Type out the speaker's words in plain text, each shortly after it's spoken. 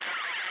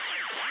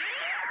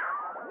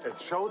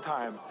It's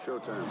showtime.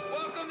 Showtime.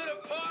 Welcome to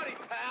the party,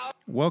 pal.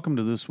 Welcome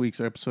to this week's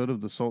episode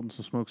of the Sultans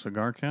to Smoke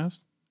Cigar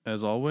Cast.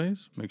 As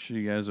always, make sure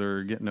you guys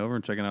are getting over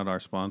and checking out our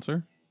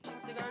sponsor.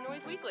 Cigar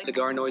Noise Weekly.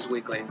 Cigar Noise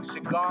Weekly.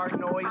 Cigar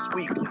Noise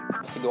Weekly.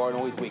 Cigar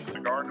Noise Weekly.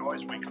 Cigar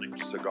Noise Weekly.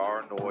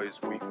 Cigar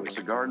Noise Weekly.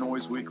 Cigar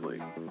Noise Weekly.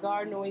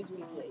 Cigar Noise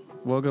Weekly.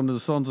 Welcome to the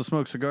Sultans to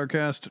Smoke Cigar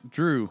Cast.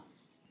 Drew,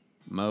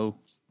 Mo,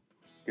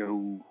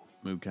 Go.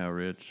 Moo Cow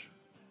Rich,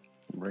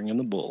 Bringing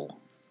the bull.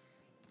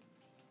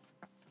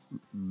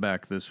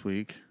 back this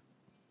week.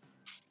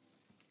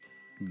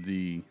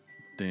 The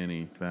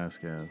Danny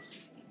Vasquez.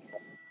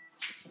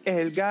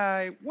 El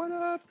guy, what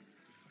up?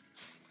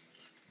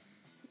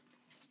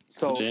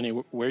 So Danny,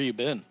 where you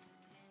been?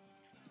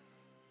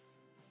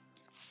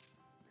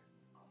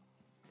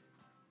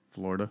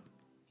 Florida.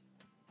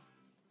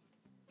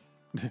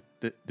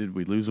 Did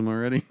we lose him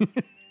already?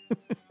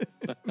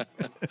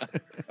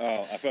 Oh,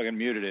 I fucking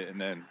muted it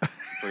and then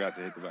forgot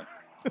to hit the button.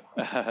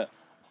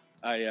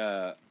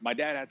 My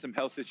dad had some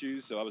health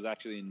issues, so I was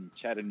actually in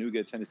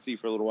Chattanooga, Tennessee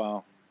for a little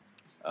while.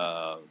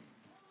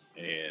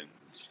 And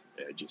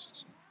I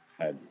just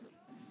had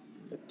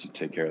to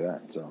take care of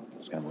that. So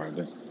that's kind of where I've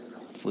been.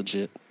 It's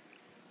legit.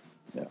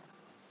 Yeah.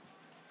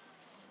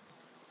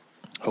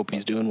 Hope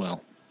he's doing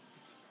well.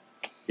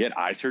 He had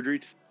eye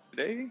surgery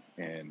today,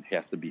 and he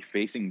has to be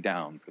facing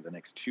down for the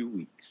next 2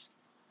 weeks.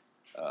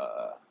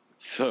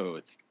 So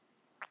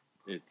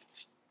it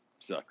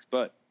sucks,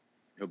 but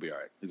he'll be all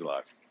right. He's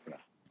alive for now.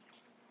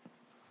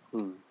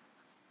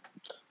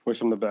 Wish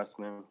him the best,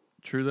 man.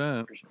 True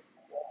that.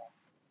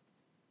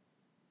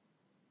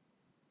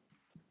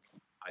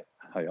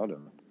 How y'all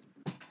doing?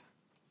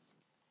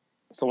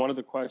 So one of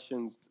the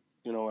questions,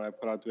 when I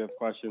put out, do we have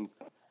questions?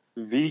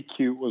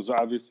 VQ was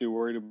obviously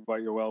worried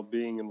about your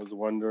well-being and was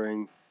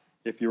wondering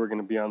if you were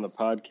going to be on the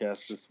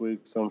podcast this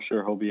week. So I'm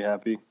sure he'll be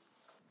happy.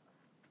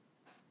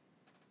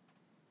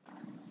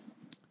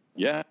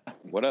 Yeah.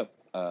 What up?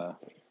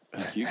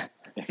 Thank you.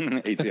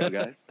 ATL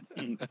guys.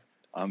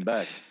 I'm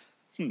back.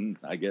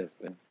 I guess.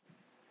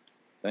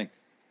 Thanks.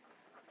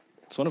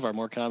 It's one of our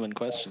more common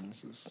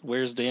questions is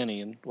where's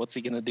Danny and what's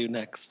he going to do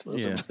next?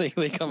 Those Yeah.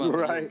 they come up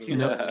Right. with.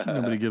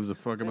 Nobody gives a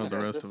fuck about the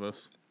rest of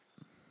us.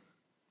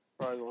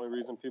 Probably the only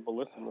reason people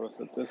listen to us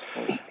at this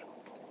point.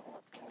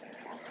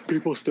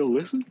 People still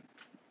listen?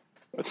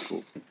 That's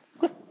cool.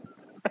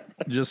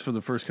 Just for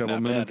the first couple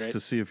Not bad, minutes right?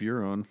 to see if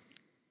you're on.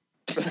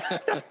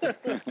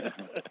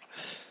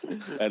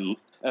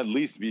 At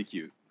least be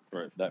cute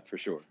for that for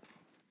sure.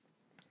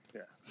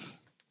 Yeah.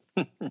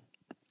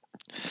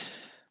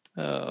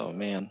 Oh,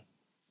 man.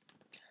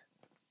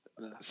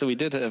 So we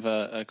did have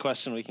a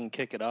question we can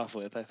kick it off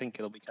with. I think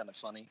it'll be kind of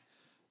funny.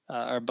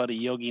 Our buddy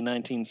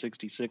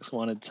Yogi1966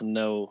 wanted to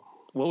know,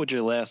 what would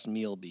your last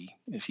meal be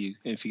if you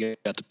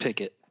got to pick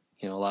it?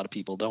 A lot of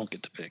people don't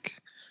get to pick.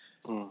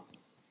 Huh.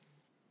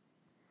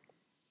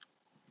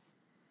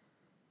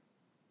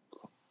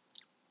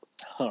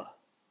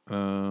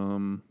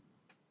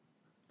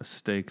 A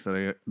steak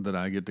that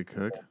I get to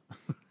cook.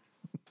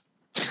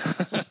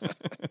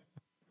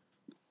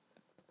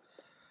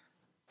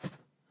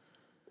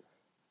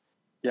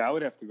 Yeah, I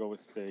would have to go with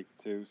steak,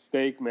 too.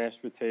 Steak,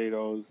 mashed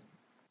potatoes,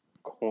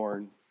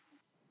 corn,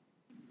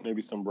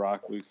 maybe some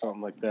broccoli,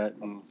 something like that,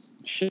 and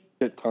shit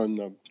ton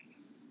of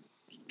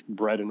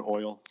bread and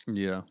oil.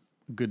 Yeah.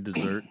 Good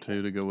dessert,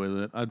 too, to go with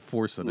it. I'd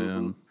force it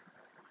in.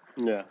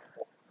 Yeah.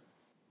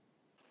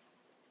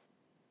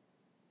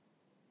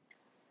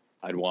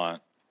 I'd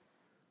want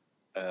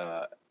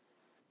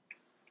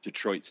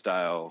Detroit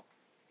style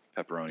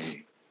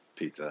pepperoni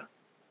pizza.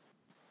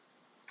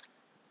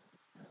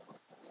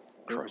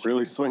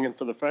 Really swinging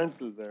for the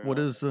fences there. What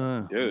is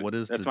Dude,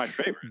 that's my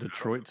favorite.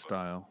 Detroit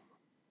style?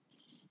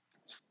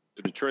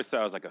 The Detroit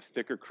style is like a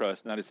thicker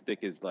crust, not as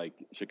thick as like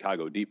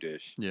Chicago deep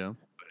dish, Yeah.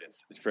 but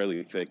it's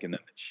fairly thick, and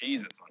then the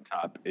cheese that's on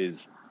top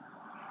is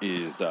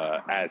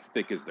as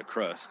thick as the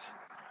crust,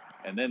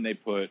 and then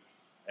like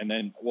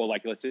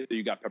let's say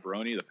you got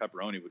pepperoni, the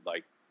pepperoni would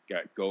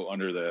go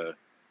under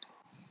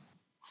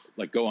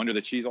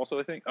the cheese also,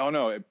 I think. Oh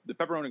no, the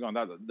pepperoni goes on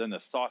top, then the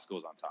sauce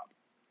goes on top.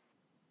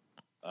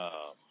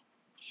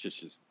 It's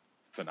just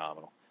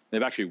phenomenal.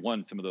 They've actually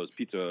won some of those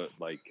pizza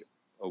have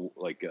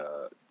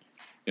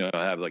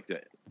like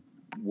the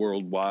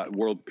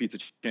world pizza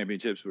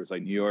championships where it's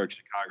like New York,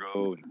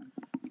 Chicago, and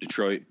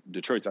Detroit.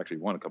 Detroit's actually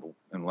won a couple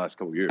in the last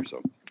couple of years. So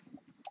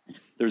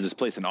there's this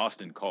place in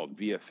Austin called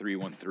Via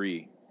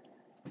 313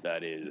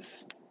 that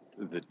is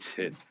the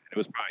tits. It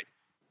was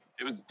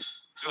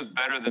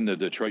better than the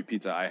Detroit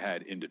pizza I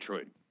had in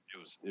Detroit. It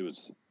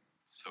was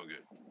so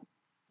good.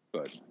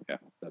 But yeah,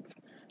 it's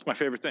my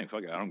favorite thing.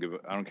 Fuck it, I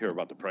don't care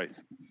about the price.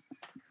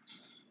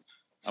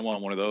 I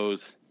want one of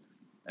those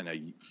and a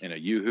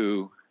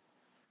Yoo-hoo,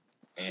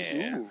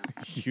 and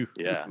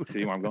yeah,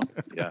 see where I'm going?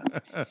 Yeah,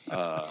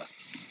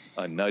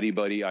 a Nutty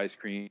Buddy ice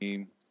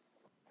cream.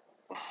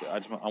 I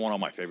want all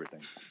my favorite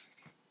things.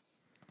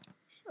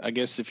 I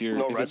guess if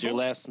it's your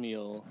last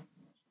meal,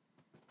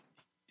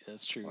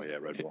 that's true. Oh yeah,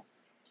 Red Bull.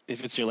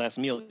 If it's your last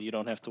meal, you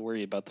don't have to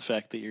worry about the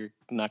fact that you're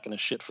not going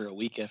to shit for a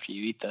week after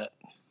you eat that.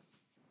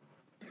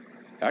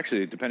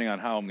 Actually, depending on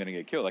how I'm going to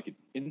get killed, I could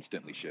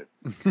instantly shit.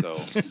 So,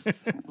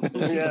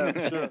 Yeah,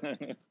 that's true.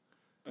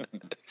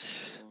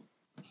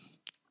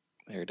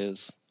 There it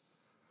is.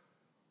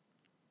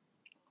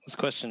 This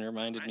question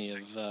reminded me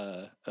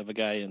of a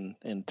guy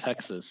in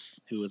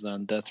Texas who was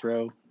on death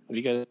row. Have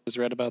you guys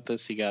read about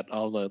this? He got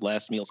all the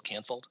last meals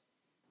canceled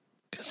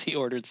because he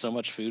ordered so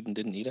much food and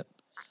didn't eat it.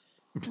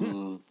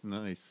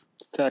 Nice.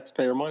 It's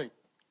taxpayer money.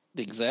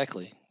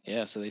 Exactly.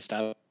 Yeah, so they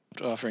stopped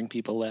offering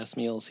people last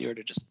meals. He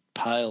ordered just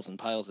piles and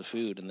piles of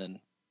food and then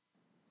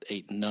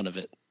ate none of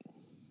it.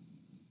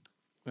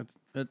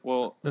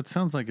 That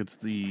sounds like it's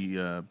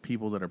the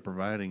people that are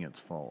providing its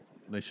fault.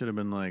 They should have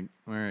been like,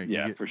 all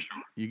right, for sure.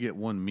 You get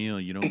one meal,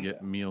 you don't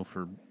get a meal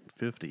for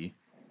 50.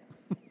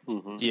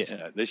 Mm-hmm.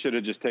 Yeah. They should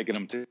have just taken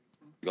them to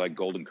like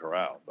Golden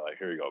Corral. Like,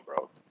 here you go,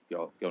 bro.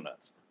 Go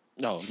nuts.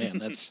 Oh man,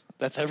 that's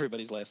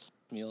everybody's last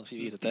meal if you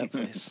eat at that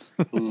place.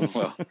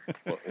 Well,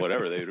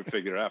 whatever. They would have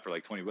figured it out for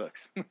like $20.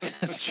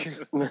 That's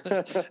true.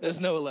 There's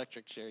no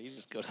electric chair. You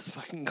just go to the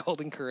fucking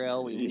Golden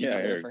Corral. We leave it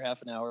there for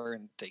half an hour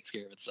and it takes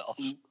care of itself.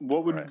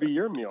 What would be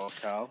your meal,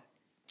 Cal?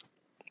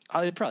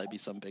 It'd probably be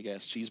some big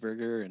ass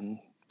cheeseburger and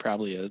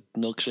probably a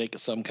milkshake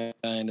of some kind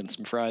and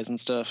some fries and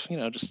stuff. You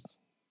know, just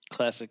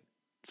classic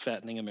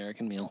fattening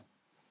American meal.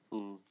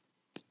 Mm.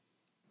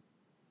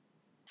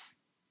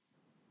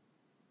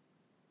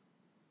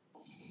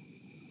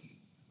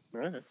 All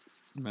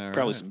right.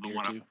 Probably some beer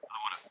too.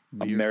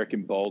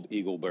 American Bald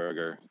Eagle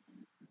Burger.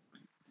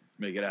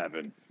 Make it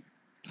happen.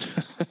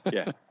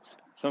 Yeah.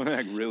 Something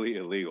like really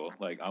illegal.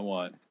 Like I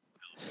want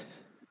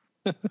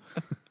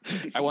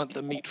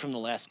the meat from the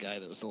last guy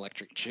that was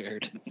electric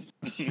chaired.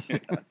 You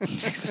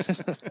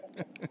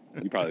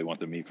probably want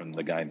the meat from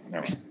the guy.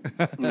 Never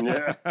mind.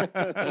 Yeah.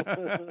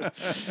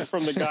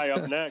 From the guy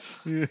up next.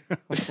 Yeah.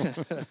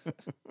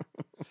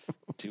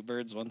 Two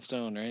birds, one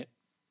stone, right?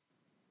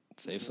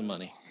 Save some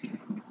money.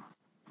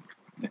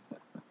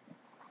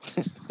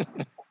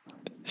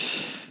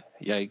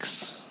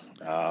 Yikes.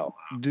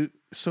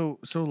 So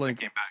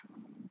like,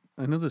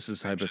 I know this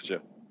is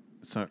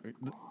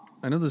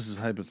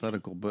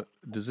hypothetical, but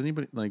does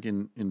anybody like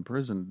in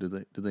prison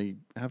do they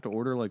have to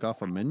order like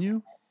off a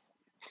menu?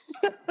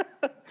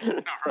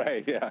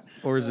 Right, yeah.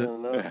 Or is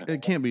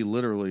it can't be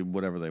literally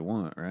whatever they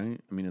want, right?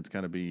 I mean, it's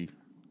got to be.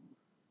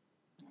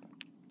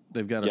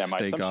 They've got a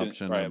steak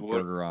option, a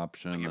burger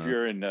option. Like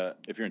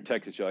if you're in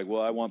Texas, you're like,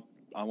 well, I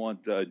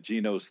want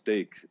Gino's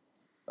steak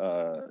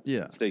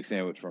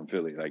sandwich from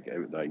Philly. Like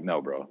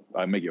no, bro,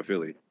 I make you a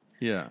Philly.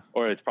 Yeah.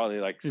 Or it's probably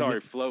like,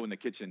 sorry, Flo in the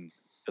kitchen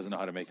doesn't know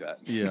how to make that.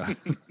 Yeah.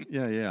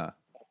 Yeah.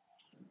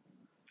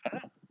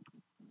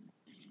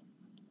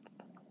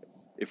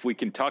 If we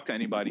can talk to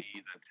anybody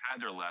that's had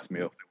their last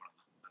meal, if they want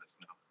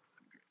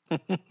to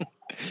let us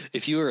know.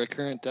 If you are a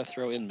current death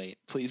row inmate,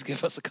 please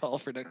give us a call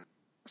for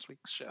next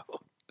week's show.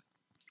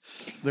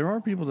 There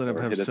are people that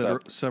have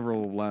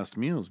several last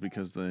meals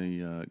because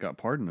they got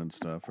pardoned and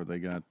stuff, or they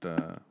got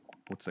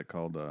what's that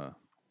called?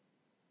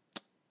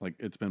 Like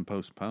it's been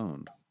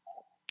postponed.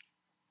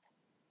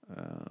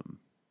 I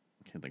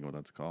can't think of what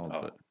that's called,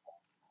 but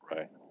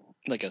right,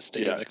 like a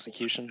state of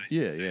execution.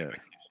 Yeah.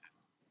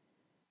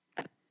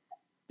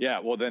 Yeah,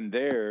 well, then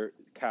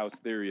Cal's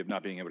theory of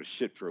not being able to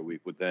shit for a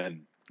week would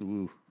then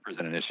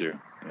present an issue.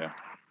 Yeah.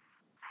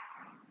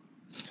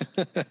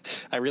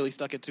 I really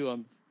stuck it to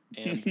him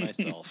and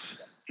myself.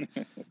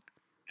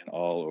 And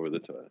all over the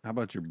toilet. How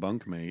about your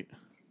bunkmate?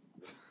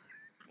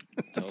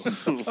 No,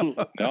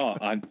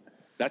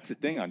 that's the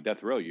thing on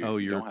death row.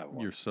 You don't have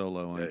one. You're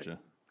solo, aren't you?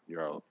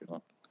 You're all. You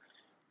know.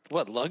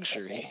 What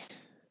luxury?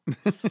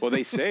 Well,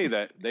 they say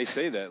that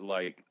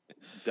like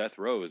death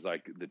row is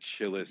like the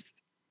chillest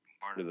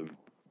part of the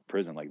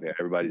prison. Like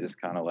everybody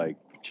just kind of like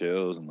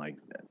chills and like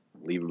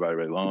leave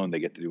everybody alone. They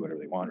get to do whatever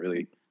they want.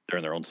 Really, they're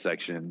in their own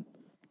section.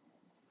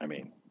 I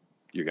mean,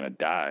 you're gonna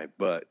die,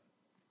 but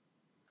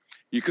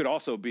you could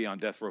also be on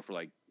death row for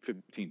like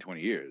 15,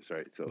 20 years,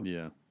 right? So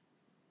yeah.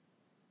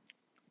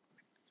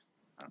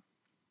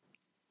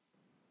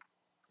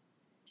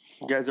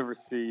 You guys ever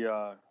see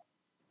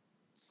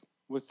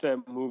what's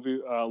that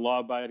movie, Law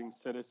Abiding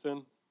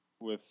Citizen,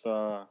 with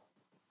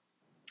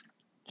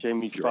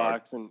Jamie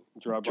Foxx and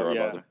Gerard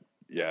Butler?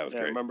 Yeah, it was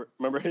great.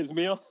 Remember his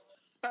meal?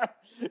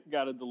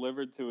 Got it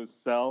delivered to his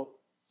cell.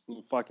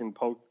 And fucking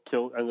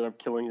ended up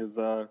killing his.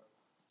 Oh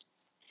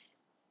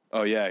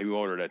yeah, he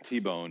ordered a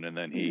T-bone and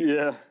then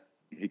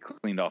he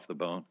cleaned off the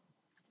bone.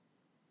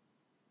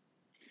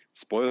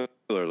 Spoiler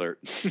alert.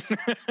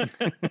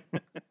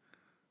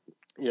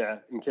 Yeah,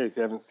 in case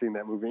you haven't seen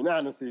that movie. And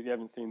honestly, if you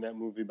haven't seen that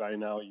movie by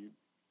now, you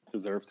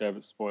deserve to have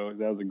it spoiled.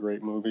 That was a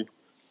great movie.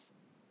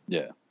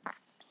 Yeah.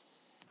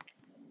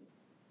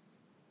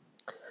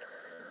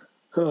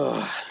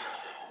 What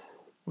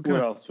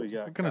else we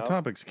got? What kind of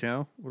topics,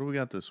 Cal? What do we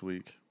got this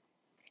week?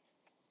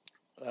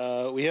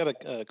 We had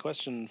a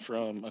question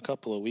from a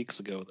couple of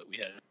weeks ago that we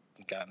hadn't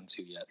gotten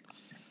to yet.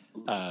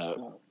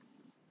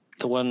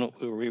 The one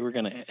where we were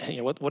going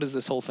to, what is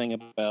this whole thing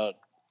about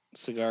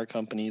cigar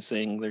companies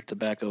saying their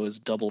tobacco is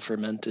double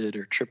fermented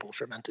or triple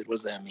fermented. What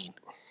does that mean?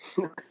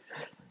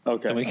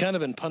 Okay. And we kind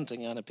of been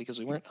punting on it because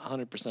we weren't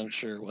 100%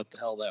 sure what the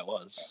hell that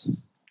was.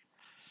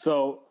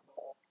 So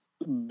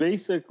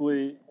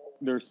basically,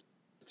 there's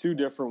two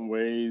different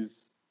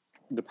ways,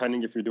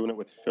 depending if you're doing it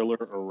with filler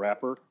or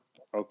wrapper.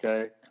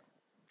 Okay.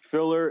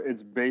 Filler,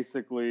 it's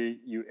basically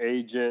you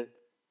age it,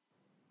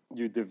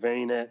 you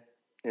devein it,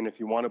 and if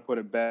you want to put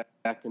it back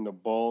into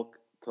bulk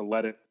to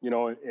let it,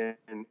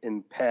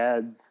 in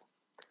pads,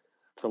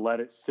 to let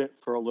it sit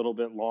for a little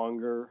bit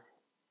longer,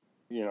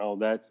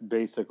 that's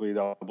basically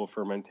double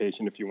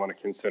fermentation if you want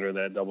to consider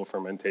that double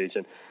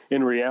fermentation.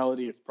 In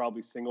reality, it's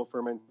probably single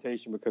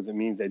fermentation because it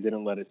means they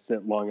didn't let it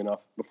sit long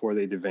enough before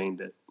they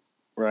deveined it,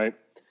 right?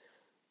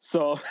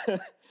 So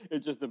it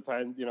just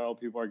depends,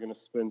 people are going to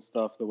spin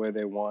stuff the way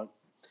they want.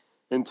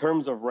 In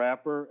terms of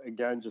wrapper,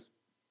 again, just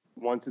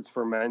once it's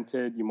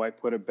fermented, you might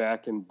put it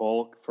back in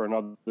bulk for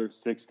another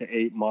 6 to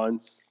 8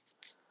 months.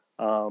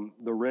 The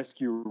risk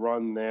you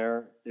run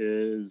there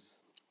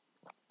is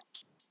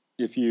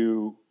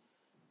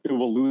it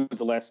will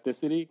lose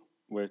elasticity,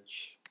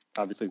 which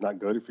obviously is not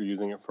good if you're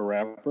using it for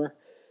wrapper.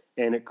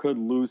 And it could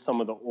lose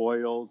some of the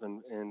oils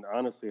and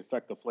honestly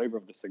affect the flavor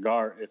of the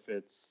cigar if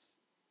it's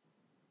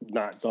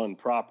not done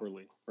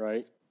properly,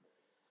 right?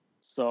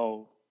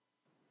 So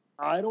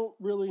I don't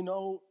really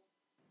know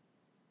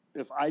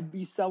if I'd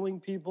be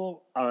selling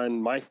people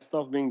on my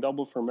stuff being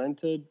double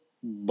fermented,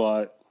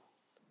 but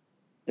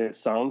it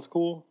sounds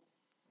cool,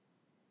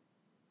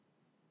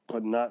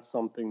 but not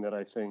something that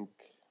I think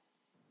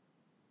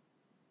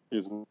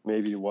is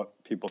maybe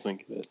what people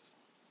think it is.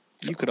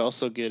 You could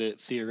also get it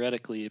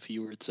theoretically if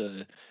you were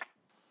to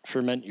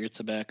ferment your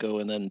tobacco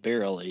and then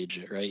barrel age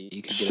it, right?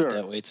 You could get it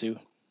that way too.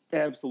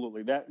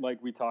 Absolutely. That,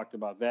 like we talked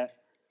about, that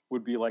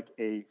would be like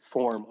a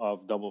form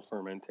of double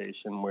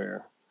fermentation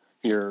where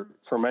you're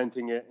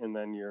fermenting it and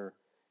then you're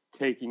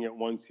taking it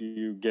once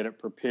you get it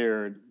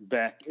prepared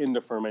back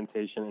into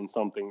fermentation in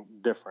something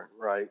different,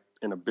 right?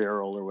 In a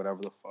barrel or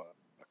whatever the fuck.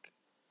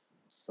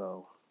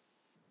 So,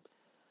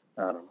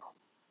 I don't know.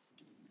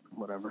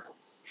 Whatever.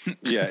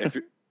 Yeah,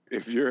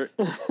 if your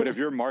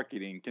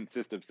marketing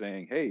consists of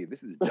saying, "Hey,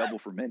 this is double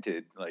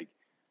fermented," like,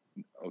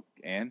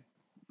 and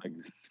like,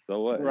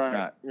 so what?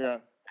 Right. It's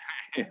not.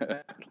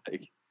 Yeah.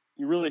 Like,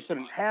 you really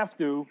shouldn't have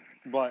to,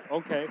 but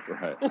okay.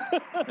 Right.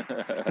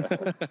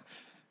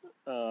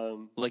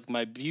 Like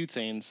my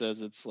butane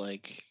says it's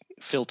like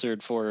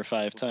filtered 4 or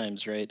 5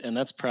 times, right? And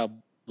that's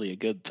probably a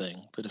good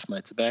thing. But if my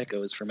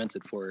tobacco is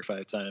fermented 4 or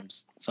 5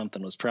 times,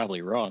 something was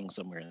probably wrong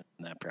somewhere in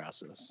that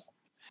process.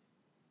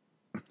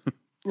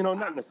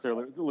 Not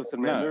necessarily.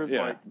 Listen, man,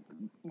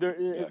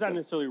 it's not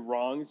necessarily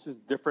wrong. It's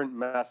just different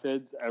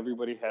methods.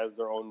 Everybody has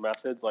their own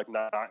methods. Like,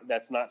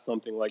 that's not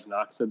something like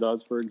Noxa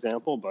does, for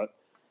example, but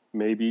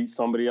maybe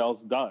somebody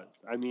else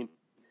does. I mean,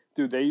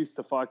 dude, they used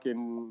to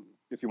fucking,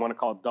 if you want to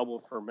call it double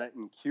ferment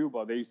in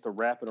Cuba, they used to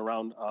wrap it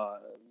around,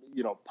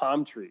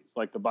 palm trees,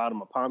 like the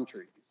bottom of palm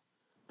trees,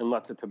 and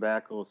let the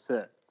tobacco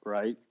sit,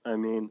 right? I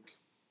mean,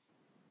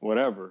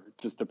 whatever. It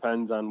just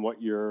depends on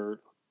what your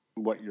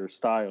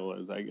style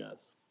is, I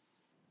guess.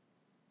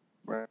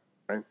 Right.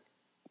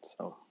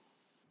 So,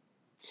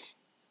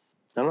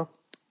 I don't know.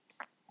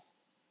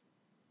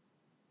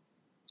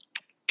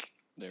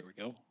 There we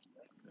go.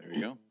 There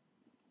you go.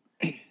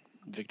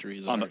 Victory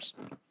is ours.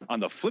 On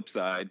the flip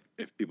side,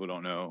 if people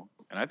don't know,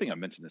 and I think I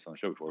mentioned this on the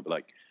show before,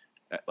 but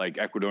like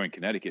Ecuador and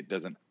Connecticut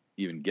doesn't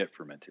even get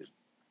fermented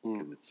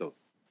because it's so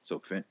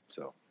thin.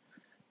 So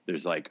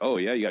there's like, oh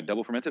yeah, you got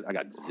double fermented. I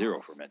got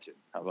 0 fermented.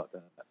 How about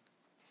that?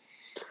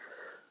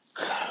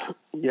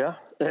 Yeah.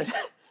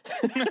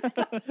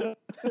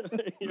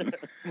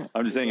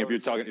 I'm just saying, if you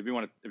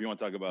want to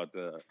talk about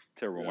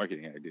terrible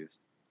marketing ideas,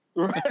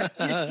 right?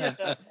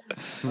 Yeah.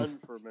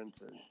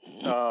 Unfermented.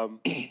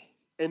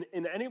 And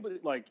anybody,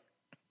 like,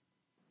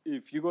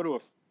 if you go to a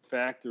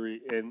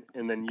factory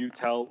and then you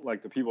tell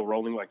like the people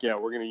rolling, like, yeah,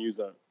 we're going to use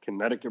a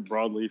Connecticut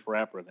broadleaf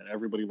wrapper that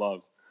everybody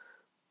loves,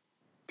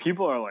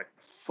 people are like,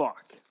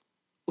 fuck,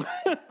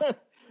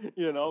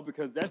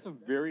 because that's a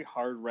very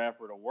hard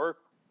wrapper to work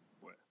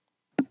with.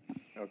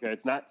 Okay,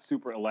 it's not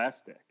super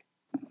elastic,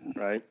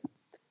 right?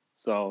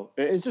 So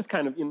it's just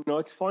kind of,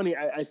 it's funny.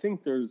 I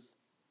think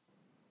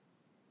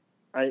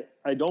I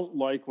don't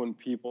like when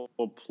people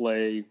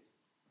play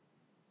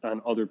on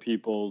other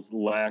people's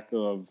lack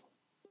of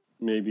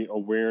maybe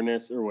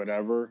awareness or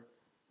whatever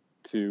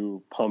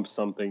to pump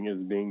something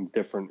as being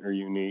different or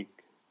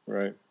unique,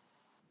 right?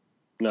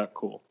 Not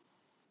cool.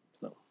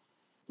 So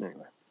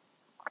anyway.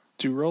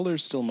 Do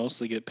rollers still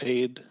mostly get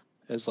paid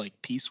as like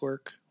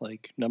piecework,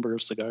 like number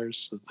of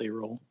cigars that they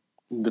roll?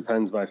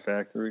 Depends by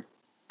factory.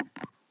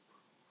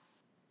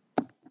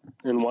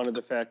 In one of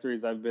the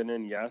factories I've been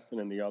in, yes,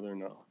 and in the other,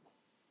 no.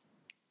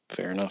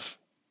 Fair enough.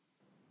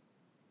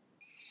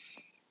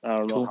 I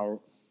don't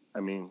know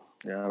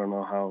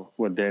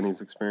what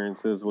Danny's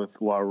experience is with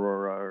La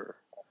Aurora or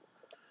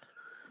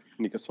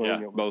Nica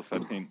Sueño. Yeah, both.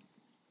 I've seen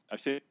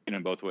it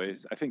in both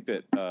ways. I think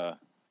that I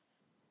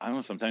don't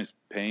know. Sometimes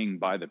paying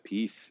by the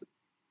piece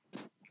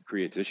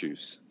creates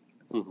issues.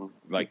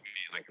 Like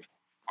if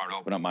I were to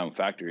open up my own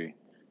factory,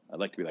 I'd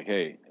like to be like,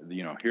 hey,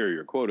 here are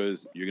your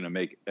quotas. You're going to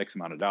make X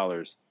amount of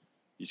dollars.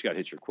 You just got to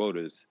hit your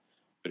quotas.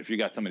 But if you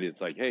got somebody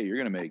that's like, hey, you're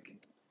going to make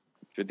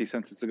 50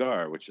 cents a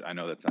cigar, which I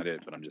know that's not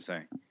it, but I'm just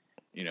saying,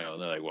 they're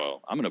like,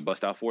 well, I'm going to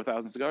bust out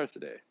 4,000 cigars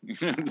today.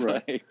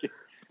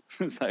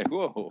 It's like,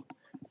 whoa,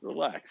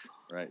 relax.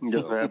 Right. And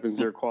guess what happens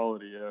to your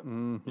quality? Yeah.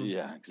 Mm-hmm.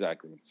 Yeah,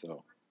 exactly.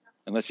 So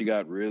unless you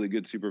got really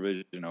good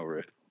supervision over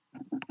it,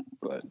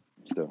 but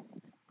still.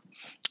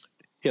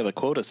 Yeah, the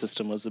quota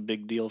system was a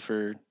big deal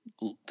for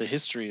the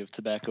history of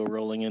tobacco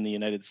rolling in the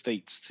United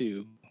States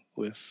too.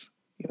 With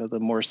the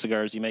more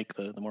cigars you make,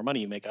 the more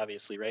money you make,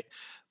 obviously, right?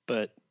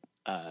 But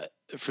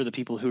for the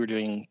people who were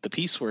doing the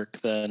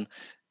piecework, then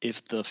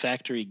if the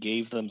factory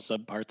gave them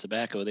subpar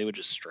tobacco, they would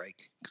just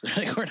strike because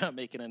they're like, "We're not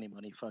making any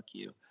money. Fuck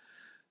you."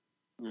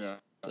 Yeah.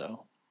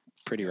 So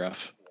pretty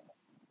rough.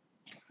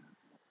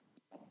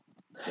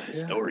 The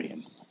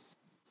historian.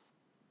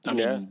 I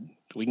mean,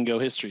 we can go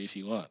history if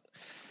you want.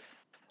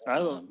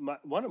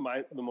 One of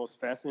the most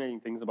fascinating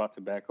things about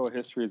tobacco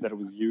history is that it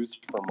was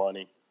used for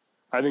money.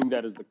 I think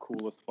that is the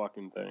coolest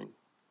fucking thing.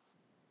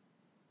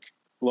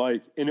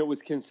 And it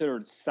was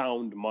considered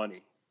sound money,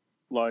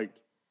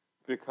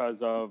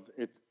 because of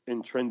its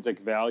intrinsic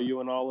value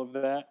and all of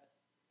that,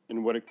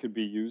 and what it could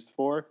be used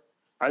for.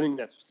 I think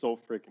that's so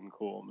freaking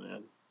cool,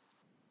 man.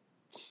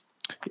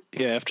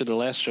 Yeah, after the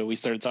last show, we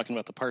started talking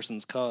about the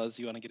Parsons cause.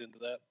 You want to get into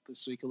that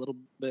this week a little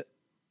bit?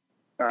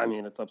 I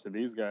mean, it's up to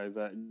these guys.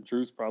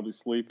 Drew's probably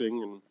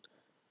sleeping, and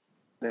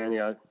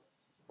Danny,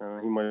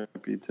 he might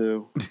be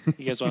too.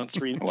 You guys want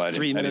three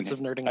minutes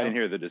of nerding out? I didn't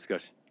hear the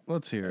discussion.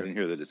 Let's hear it. I didn't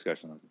hear the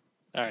discussion.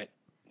 All right.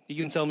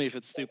 You can tell me if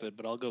it's stupid,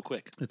 but I'll go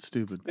quick. It's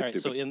stupid. All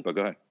right. But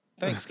go ahead.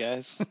 Thanks,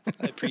 guys.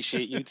 I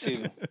appreciate you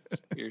too.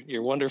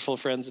 You're wonderful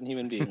friends and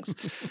human beings.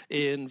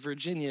 In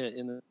Virginia,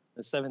 in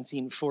the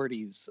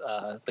 1740s,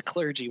 the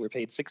clergy were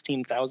paid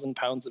 16,000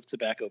 pounds of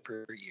tobacco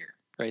per year.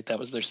 Right, that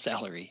was their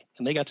salary,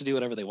 and they got to do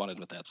whatever they wanted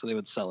with that, so they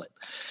would sell it.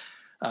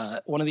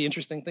 One of the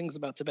interesting things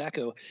about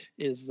tobacco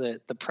is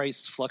that the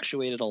price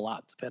fluctuated a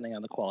lot depending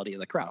on the quality of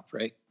the crop.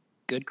 Right,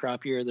 good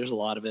crop year, there's a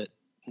lot of it,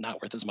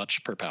 not worth as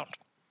much per pound,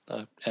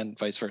 and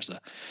vice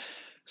versa.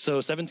 So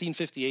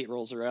 1758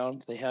 rolls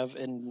around, they have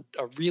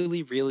a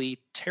really, really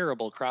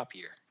terrible crop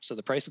year. So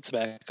the price of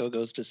tobacco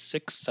goes to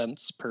 6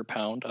 cents per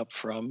pound, up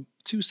from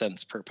 2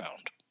 cents per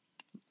pound.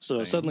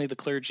 So suddenly the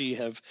clergy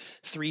have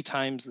 3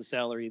 times the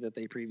salary that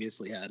they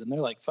previously had. And they're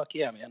like, fuck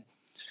yeah,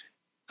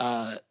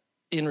 man.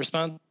 In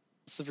response,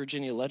 the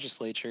Virginia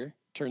legislature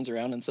turns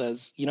around and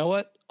says, you know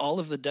what? All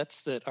of the debts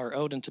that are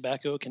owed in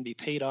tobacco can be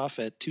paid off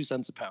at 2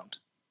 cents a pound.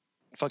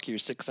 Fuck your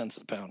 6 cents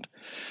a pound.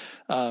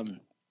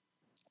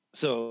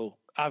 So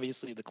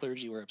obviously the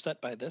clergy were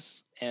upset by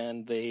this.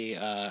 And they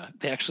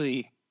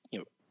actually,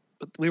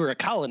 we were a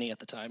colony at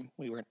the time.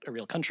 We weren't a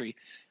real country.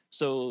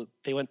 So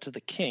they went to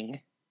the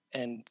king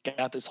and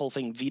got this whole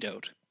thing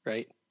vetoed,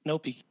 right?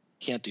 Nope, you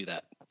can't do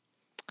that.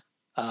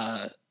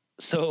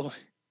 So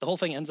the whole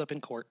thing ends up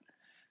in court,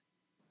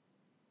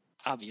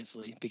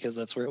 obviously, because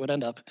that's where it would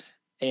end up.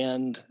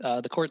 And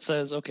the court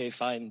says, okay,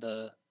 fine,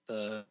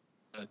 the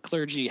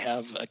clergy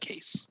have a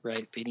case,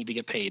 right? They need to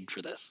get paid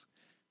for this.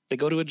 They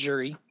go to a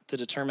jury to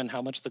determine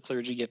how much the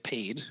clergy get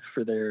paid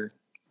for their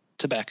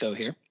tobacco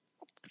here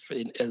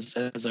as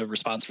a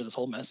response for this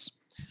whole mess.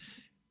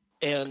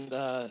 And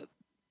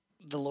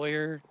the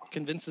lawyer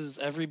convinces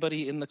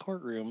everybody in the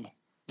courtroom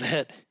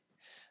that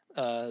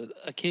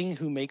a king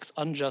who makes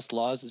unjust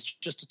laws is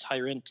just a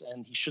tyrant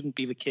and he shouldn't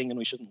be the king and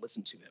we shouldn't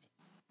listen to him.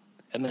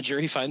 And the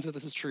jury finds that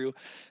this is true.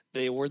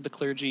 They award the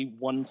clergy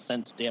 1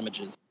 cent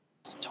damages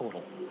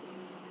total.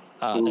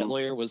 That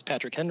lawyer was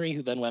Patrick Henry,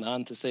 who then went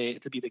on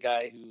to be the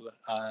guy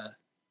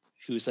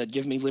who said,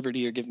 give me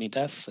liberty or give me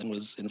death, and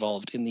was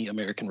involved in the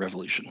American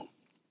Revolution.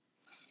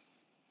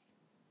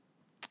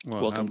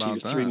 Well, welcome to your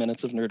 3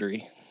 minutes of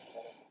nerdery.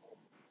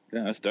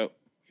 Yeah, that's dope.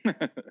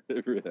 That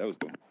was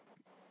cool.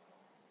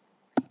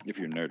 If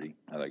you're nerdy,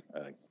 I like.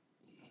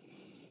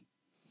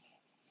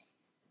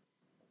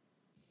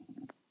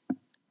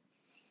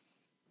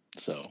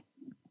 So,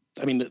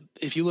 I mean,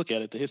 if you look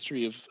at it, the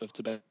history of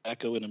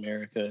tobacco in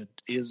America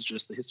is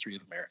just the history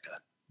of America.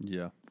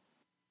 Yeah.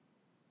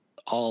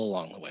 All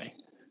along the way.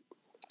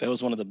 That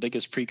was one of the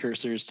biggest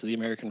precursors to the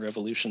American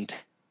Revolution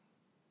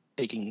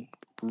taking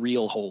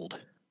real hold.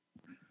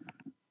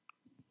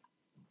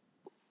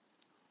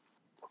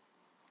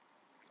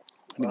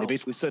 I mean, they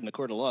basically said in a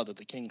court of law that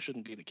the king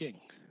shouldn't be the king.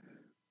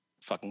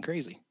 Fucking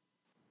crazy.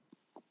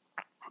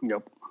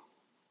 Yep.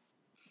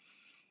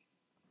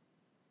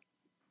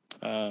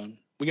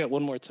 We got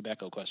one more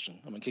tobacco question.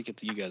 I'm going to kick it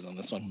to you guys on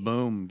this one.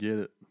 Boom, get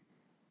it.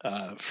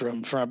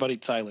 From our buddy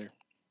Tyler.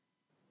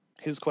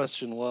 His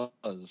question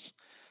was,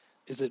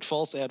 is it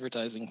false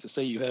advertising to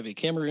say you have a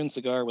Cameroon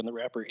cigar when the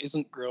wrapper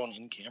isn't grown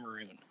in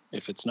Cameroon?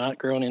 If it's not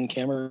grown in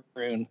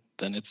Cameroon,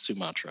 then it's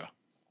Sumatra.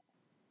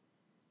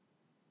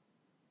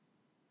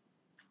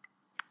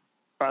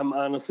 I'm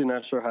honestly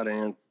not sure how to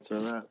answer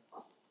that.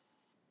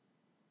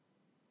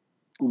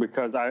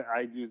 Because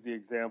I use the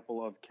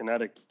example of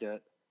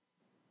Connecticut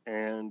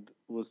and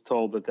was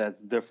told that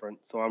that's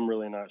different. So I'm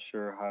really not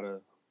sure how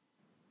to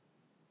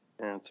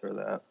answer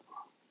that.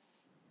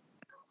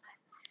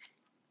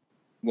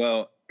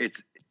 Well,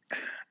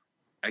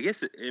 I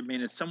guess,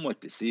 it's somewhat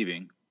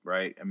deceiving,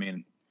 right? I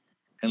mean,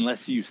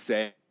 unless you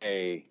say,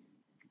 if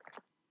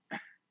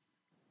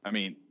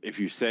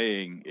you're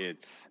saying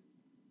it's,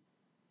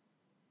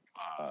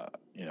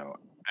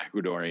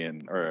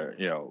 Ecuadorian or,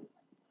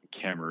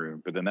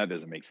 Cameroon, but then that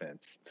doesn't make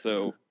sense.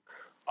 So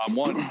on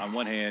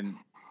one hand,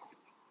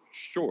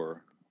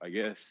 sure, I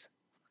guess.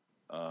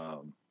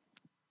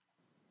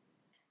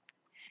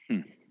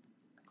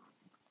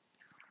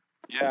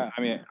 Yeah,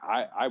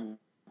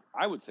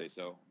 I would say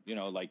so.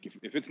 Like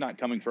if it's not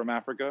coming from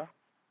Africa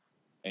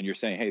and you're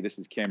saying, hey, this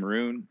is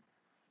Cameroon,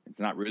 it's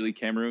not really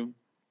Cameroon.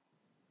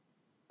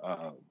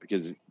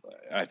 Because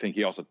I think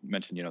he also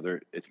mentioned,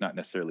 it's not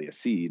necessarily a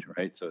seed,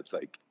 right? So it's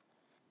like,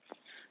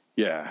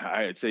 yeah,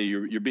 I'd say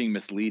you're being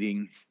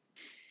misleading.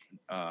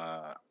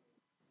 Well,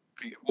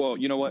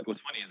 you know what? What's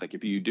funny is like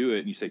if you do it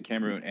and you say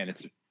Cameroon and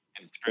it's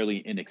fairly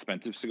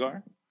inexpensive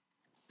cigar,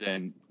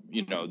 then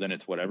then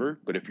it's whatever.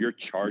 But if you're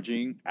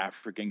charging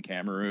African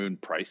Cameroon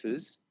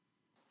prices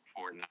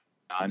for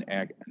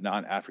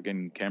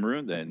non-African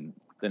Cameroon, then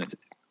it's.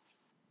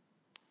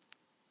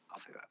 I'll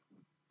say that.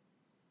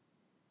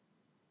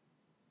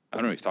 I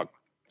don't know what he's talking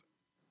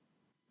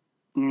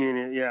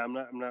about. Yeah, I'm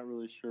not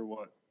really sure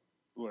what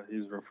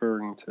he's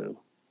referring to.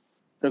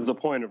 As a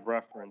point of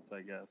reference,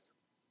 I guess.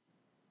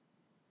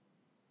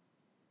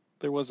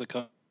 There was a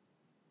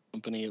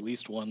company, at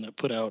least one, that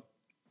put out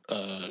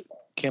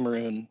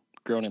Cameroon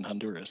grown in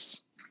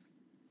Honduras.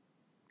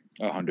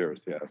 Oh,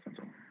 Honduras, yeah, that's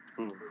something.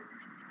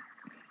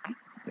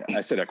 Yeah,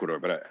 I said Ecuador,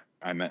 but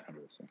I meant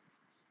Honduras. So.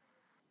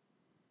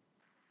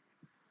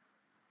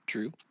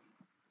 True.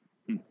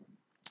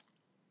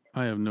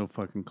 I have no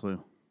fucking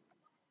clue.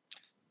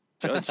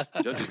 Judge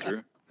it,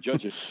 Drew.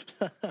 Judge it.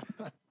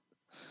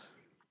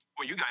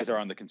 Well, you guys are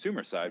on the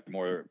consumer side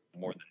more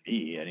than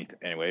me,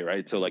 anyway,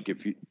 right? So, like,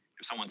 if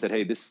someone said,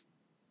 "Hey, this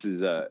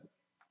is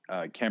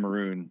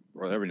Cameroon,"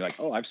 or whatever, and you're like,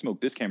 "Oh, I've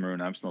smoked this Cameroon,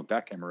 I've smoked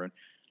that Cameroon.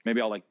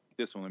 Maybe I'll like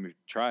this one. Let me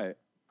try it."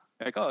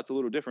 Like, oh, it's a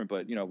little different,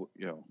 but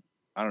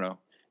I don't know.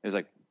 It's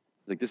like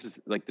this is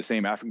like the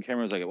same African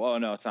Cameroon. It's like, well,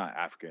 no, it's not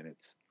African.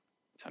 It's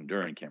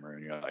Honduran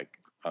Cameroon. You're like,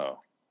 oh,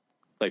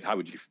 like how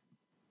would you?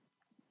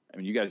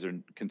 You guys are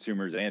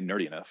consumers and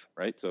nerdy enough,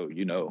 right? So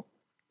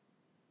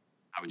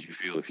how would you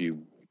feel if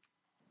you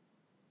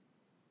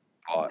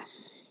bought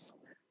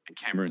a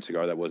Cameroon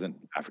cigar that wasn't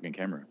African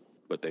Cameroon,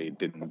 but they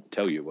didn't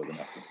tell you it wasn't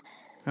African?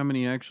 How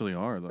many actually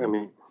are,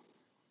 though?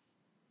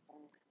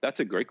 That's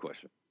a great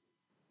question.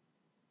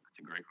 I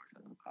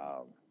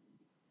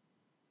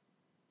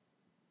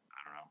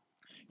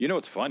don't know.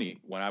 It's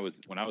funny when I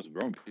was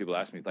growing, people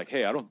asked me like,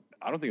 "Hey, I don't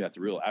think that's a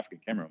real African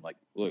Cameroon." I'm like,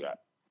 look,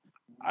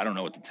 I don't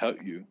know what to tell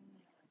you.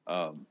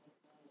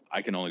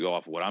 I can only go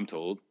off of what I'm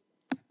told,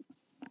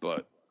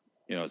 but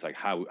it's like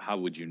how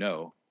would you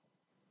know,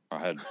 or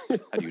how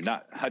do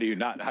you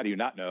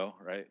not know,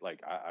 right?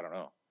 Like I don't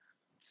know.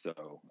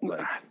 So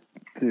like,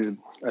 dude,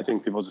 I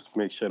think people just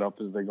make shit up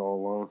as they go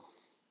along. 100%.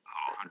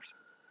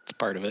 It's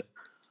part of it.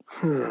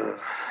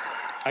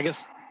 I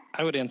guess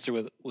I would answer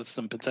with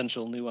some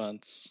potential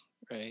nuance,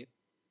 right?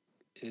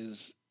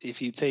 Is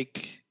if you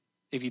take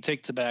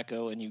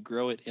tobacco and you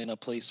grow it in a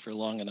place for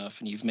long enough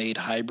and you've made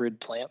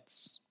hybrid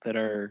plants that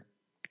are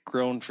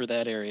grown for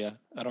that area,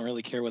 I don't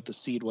really care what the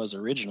seed was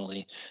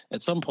originally.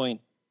 At some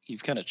point,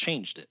 you've kind of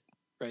changed it,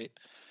 right?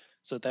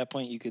 So at that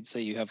point, you could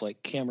say you have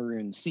like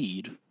Cameroon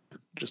seed,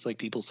 just like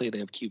people say they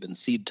have Cuban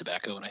seed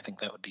tobacco, and I think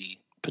that would be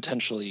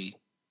potentially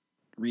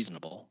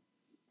reasonable.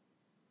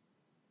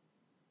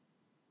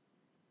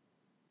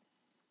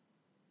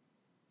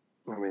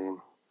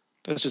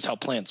 That's just how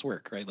plants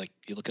work, right? Like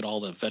you look at all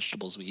the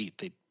vegetables we eat,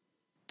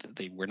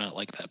 they were not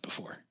like that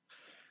before.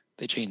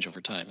 They change over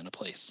time in a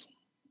place.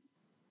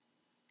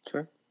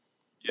 Sure.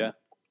 Yeah,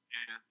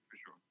 for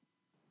sure.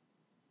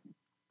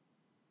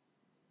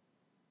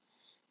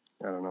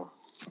 I don't know.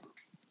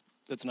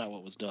 That's not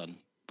what was done,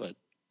 but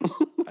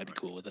I'd be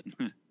cool with it.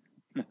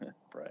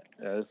 Right.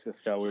 Yeah, this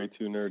just got way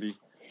too nerdy.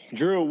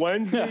 Drew,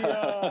 when's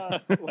the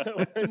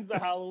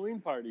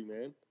Halloween party,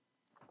 man?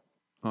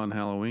 On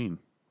Halloween.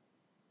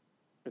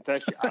 It's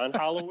actually on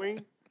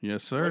Halloween?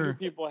 Yes, sir. When do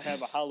people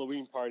have a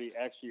Halloween party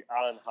actually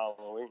on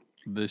Halloween?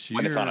 This year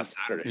when it's on a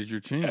Saturday. Is your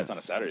chance. Yeah, it's on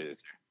a Saturday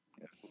this year.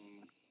 Yeah.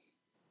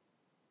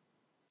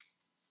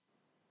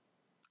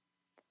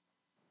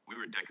 We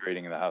were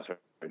decorating in the house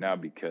right now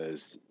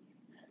because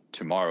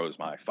tomorrow is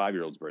my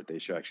 5-year-old's birthday.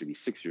 She'll actually be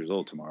 6 years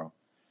old tomorrow.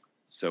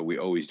 So we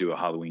always do a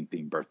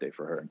Halloween-themed birthday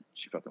for her.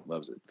 She fucking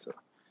loves it. So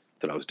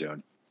that's what I was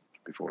doing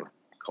before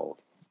I called.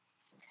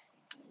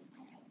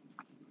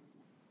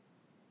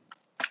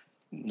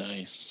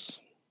 Nice.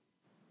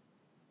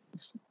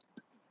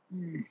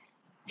 You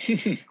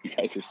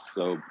guys are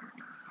so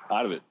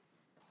out of it.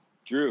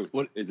 Drew,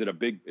 what is it a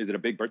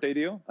big birthday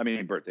deal? I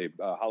mean,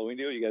 Halloween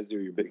deal. You guys do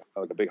your big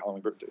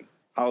Halloween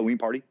Halloween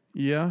party.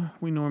 Yeah,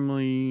 we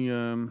normally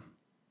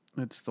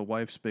It's the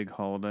wife's big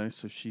holiday,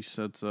 so she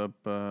sets up.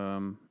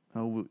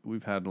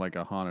 We've had like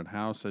a haunted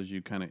house as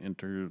you kind of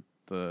enter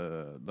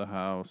the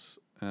house.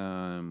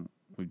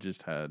 We've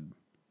just had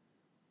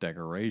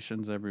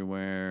decorations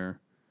everywhere.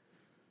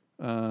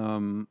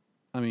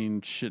 I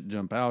mean, shit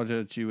jump out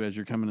at you as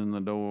you're coming in the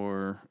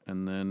door,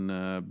 and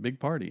then big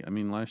party. I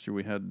mean, last year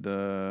we had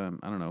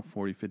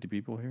 40, 50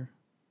 people here.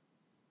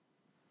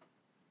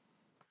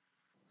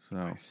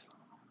 So,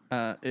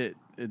 it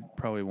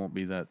probably won't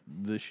be that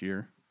this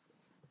year.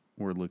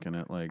 We're looking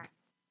at like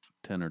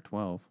 10 or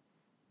 12,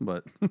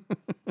 but With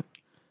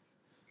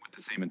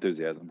the same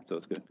enthusiasm, so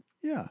it's good.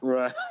 Yeah.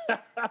 Right. Yeah,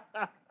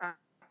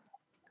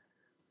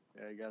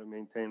 you got to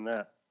maintain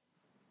that.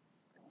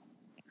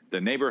 The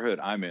neighborhood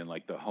I'm in,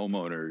 like the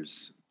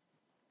homeowners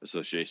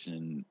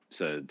association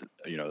said,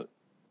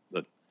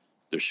 that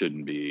there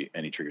shouldn't be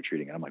any trick or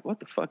treating. And I'm like, what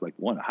the fuck? Like,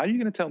 how are you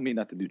going to tell me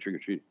not to do trick or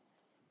treating?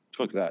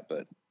 Fuck that.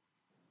 But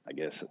I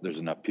guess there's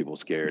enough people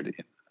scared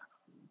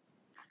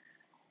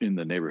in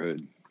the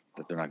neighborhood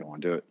that they're not going to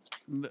want to do it.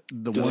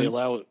 Do they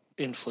allow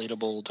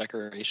inflatable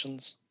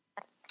decorations?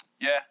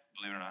 Yeah,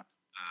 believe it or not.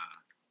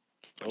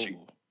 But you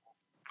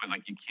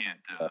can't.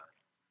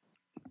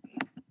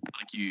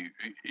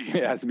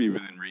 It has to be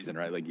within reason,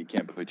 right? Like you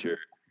can't put your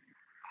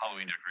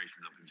Halloween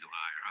decorations up in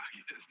July or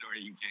August, or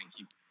you can't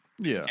keep.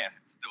 Yeah. You can't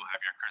still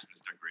have your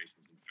Christmas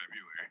decorations in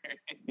February.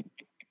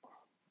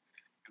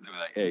 Because they're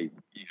like, hey,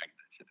 you got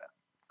that shit out.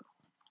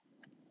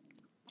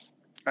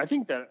 I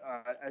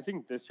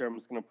think this year I'm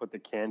just going to put the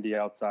candy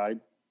outside,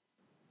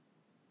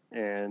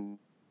 and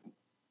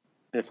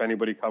if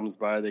anybody comes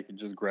by, they could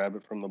just grab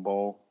it from the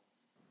bowl.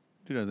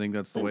 Dude, I think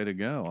that's the way to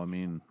go. I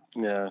mean,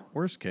 yeah.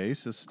 Worst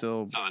case is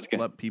still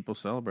let people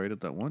celebrate it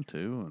that want to,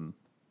 and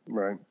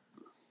right.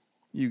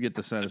 You get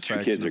the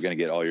satisfaction. So 2 kids are going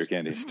to get all your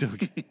candy. Still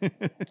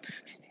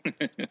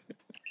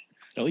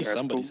at least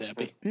somebody's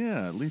happy.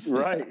 Yeah, at least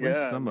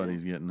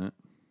somebody's getting it.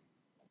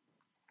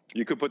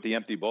 You could put the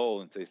empty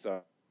bowl and say,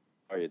 "Sorry,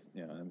 it's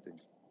empty."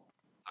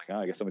 Like,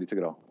 I guess somebody took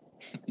it all.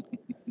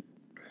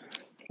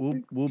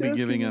 We'll be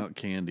giving out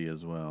candy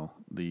as well.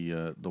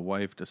 The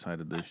wife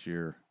decided this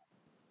year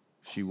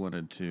she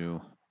wanted to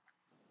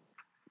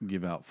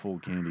give out full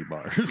candy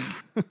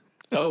bars.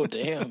 Oh,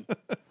 damn.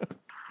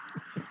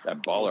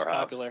 That baller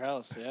house. Popular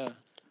house, yeah.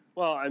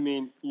 Well, I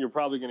mean, you're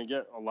probably going to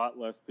get a lot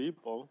less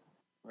people,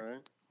 right?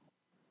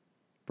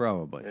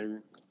 Probably.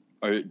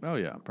 Maybe. Oh,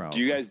 yeah, probably.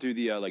 Do you guys do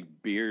the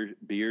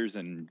beers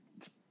and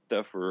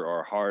stuff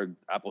or hard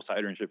apple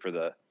cider and shit for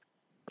the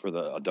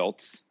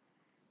adults?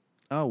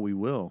 Oh, we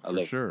will,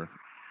 for sure.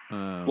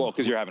 Well,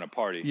 because you're having a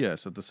party.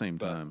 Yes, at the same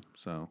time,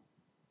 so.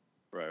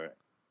 Right.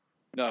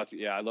 No,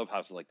 I love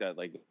houses like that.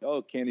 Like,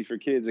 candy for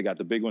kids. They got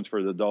the big ones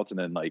for the adults, and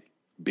then like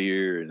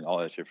beer and all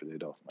that shit for the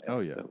adults.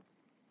 Like,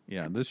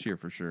 yeah, this year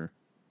for sure.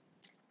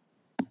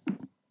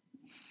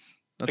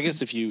 I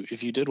guess if you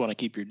did want to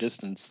keep your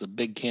distance, the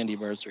big candy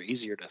bars are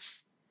easier to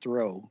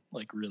throw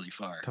like really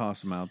far. Toss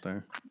them out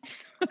there.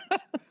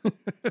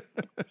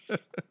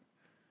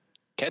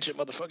 Catch it,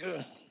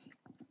 motherfucker.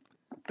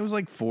 It was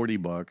like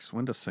 $40.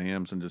 Went to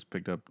Sam's and just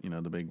picked up,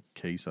 the big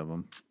case of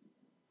them.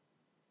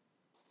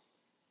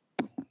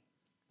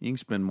 You can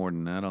spend more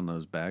than that on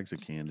those bags of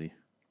candy.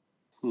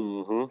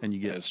 Mm-hmm. And you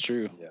get that's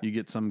true. You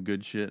get some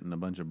good shit and a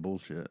bunch of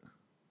bullshit.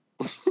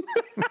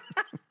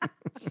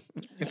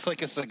 It's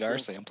like a cigar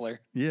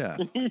sampler. Yeah,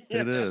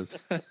 it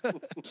is.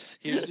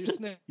 Here's your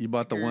Snickers. You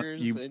bought the one,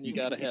 and you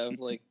gotta have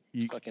like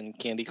fucking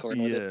candy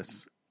corn with it.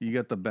 Yes, you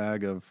got the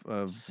bag of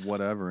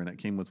whatever, and it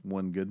came with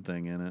one good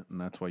thing in it, and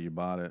that's why you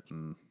bought it,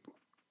 and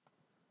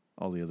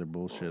all the other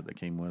bullshit that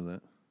came with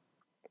it.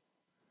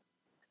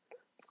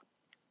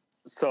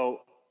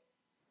 So,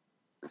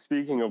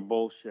 speaking of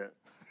bullshit,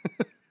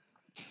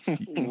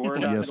 we're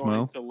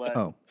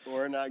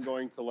not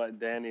going to let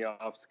Danny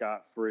off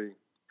scot-free.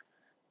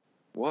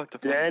 What the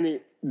fuck?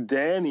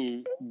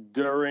 Danny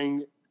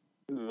during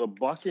the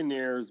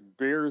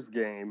Buccaneers-Bears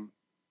game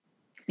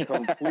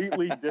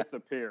completely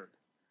disappeared.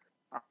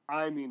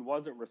 I mean,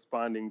 wasn't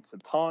responding to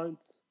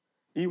taunts.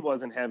 He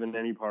wasn't having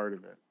any part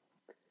of it.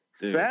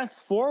 Dude.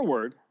 Fast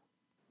forward,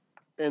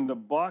 and the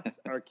Bucs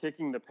are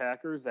kicking the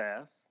Packers'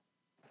 ass,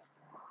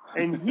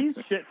 and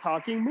he's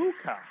shit-talking Moo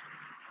Cow.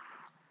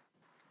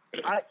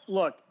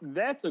 Look,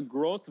 that's a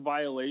gross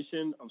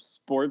violation of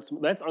sports.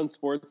 That's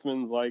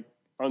unsportsmanlike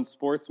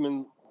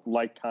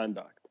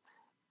conduct,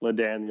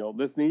 LaDaniel.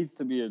 This needs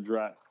to be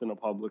addressed in a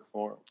public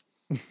forum.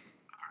 All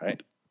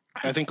right.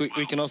 I think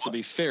we can also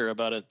be fair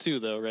about it too,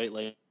 though, right?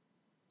 Like,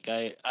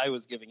 I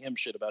was giving him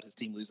shit about his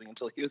team losing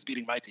until he was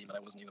beating my team, and I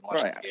wasn't even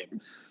watching the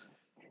game.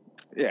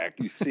 Yeah,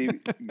 you see,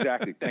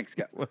 exactly. Thanks,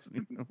 Scott.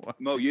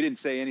 Mo, you didn't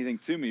say anything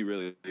to me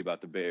really about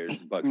the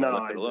Bears, but no, I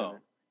left it alone.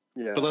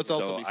 Yeah, but let's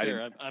also be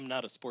fair. I'm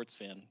not a sports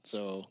fan,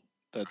 so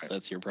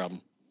that's your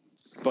problem.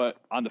 But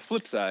on the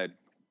flip side,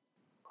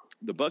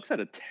 the Bucs had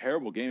a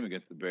terrible game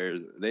against the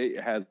Bears. They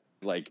had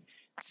like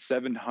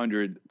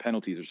 700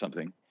 penalties or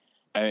something.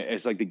 And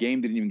it's like the game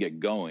didn't even get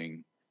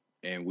going,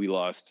 and we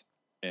lost.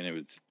 And it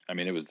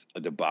was a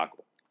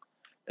debacle.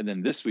 And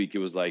then this week it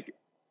was like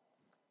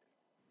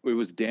it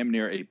was damn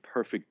near a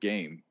perfect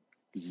game,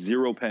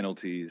 0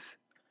 penalties,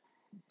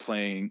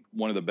 playing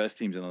one of the best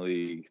teams in the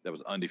league that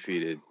was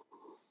undefeated,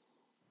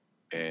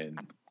 and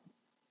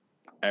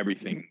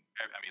everything.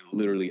 I mean,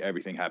 literally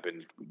everything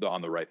happened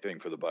on the right thing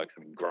for the Bucks.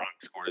 I mean, Gronk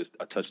scored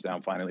a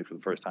touchdown finally for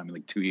the first time in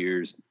like 2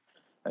 years.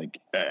 Like,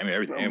 I mean,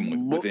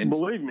 everything within.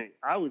 Believe me,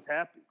 I was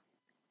happy.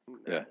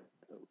 Yeah,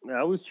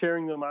 I was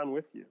cheering them on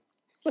with you.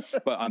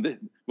 but on this,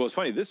 well, it's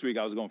funny. This week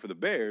I was going for the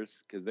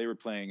Bears because they were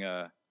playing.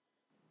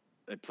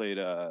 They played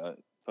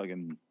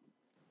fucking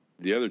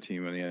the other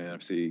team in the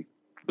NFC.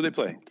 Who they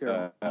play?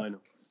 Carolina.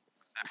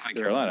 They played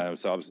Carolina.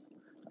 So I was,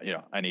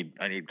 I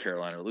need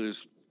Carolina to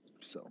lose.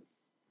 So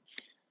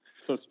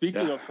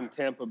speaking of some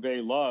Tampa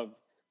Bay love,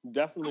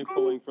 definitely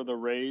pulling for the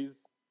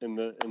Rays in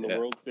the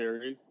World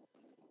Series.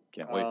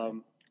 Can't wait.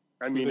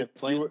 I mean, if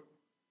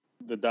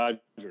the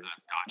Dodgers.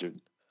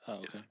 Oh,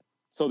 okay.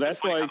 So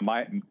that's like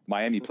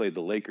Miami played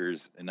the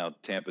Lakers, and now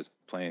Tampa's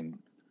playing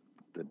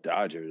the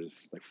Dodgers,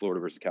 like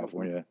Florida versus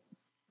California.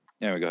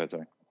 Anyway, go ahead,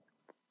 sorry.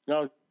 No,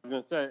 I was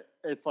gonna say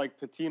it's like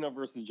Patina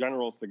versus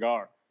General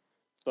Cigar.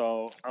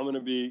 So I'm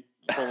gonna be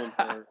pulling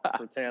for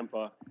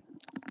Tampa.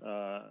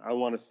 I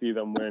want to see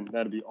them win.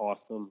 That'd be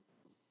awesome.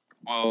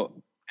 Well,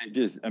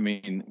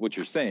 what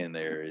you're saying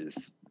there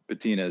is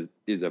Patina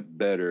is a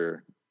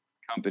better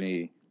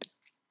company,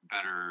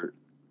 better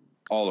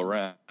all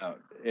around,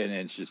 and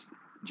it's just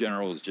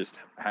General just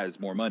has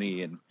more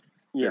money and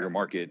bigger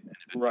market.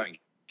 And right.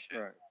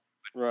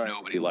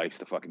 Nobody likes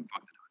to fucking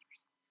fuck the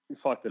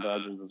Dodgers. Fuck the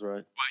Dodgers is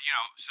right. But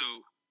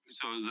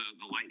so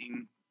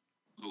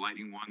the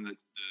Lightning won the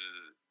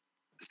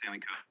Stanley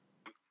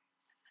Cup.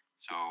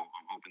 So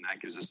I'm hoping that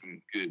gives us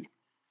some good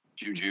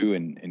juju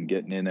and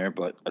getting in there.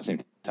 But at the same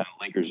time,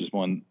 the Lakers just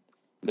won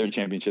their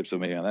championship, so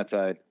maybe on that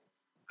side.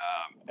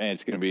 And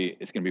it's gonna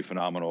be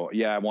phenomenal.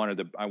 Yeah, I wanted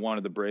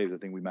the Braves. I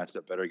think we matched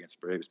up better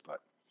against the Braves,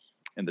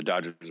 and the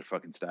Dodgers are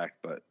fucking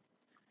stacked. But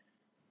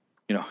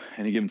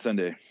any given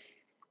Sunday,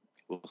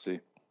 we'll see.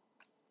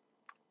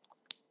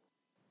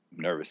 I'm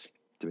nervous,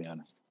 to be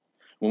honest.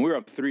 When we were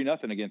up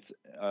 3-0 against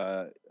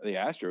the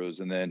Astros,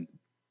 and then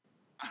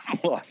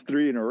lost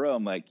 3 in a row,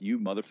 I'm like, you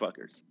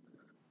motherfuckers.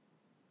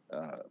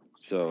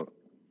 So,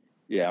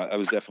 yeah, I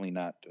was definitely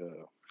not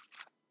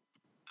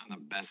on the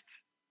best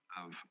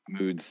of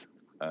moods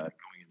going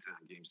into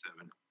Game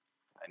 7.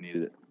 I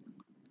needed it.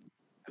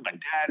 My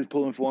dad is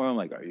pulling for him.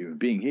 Like, are you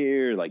being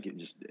here? Like,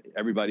 you'll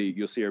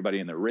see everybody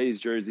in their Rays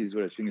jerseys,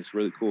 which I think is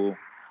really cool.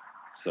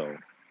 So,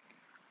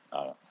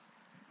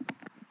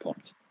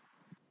 pumped.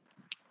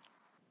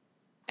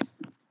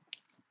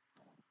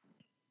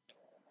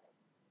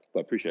 But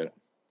I appreciate it.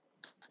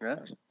 Yeah.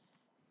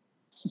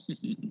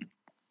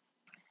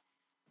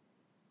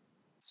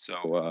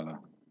 So,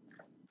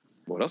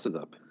 what else is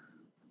up?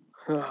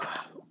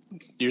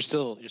 You're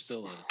still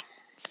a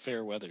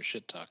fair weather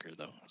shit talker,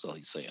 though. That's all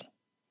he's saying.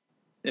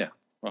 Yeah.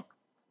 Well,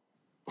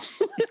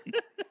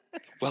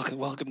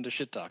 welcome to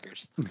shit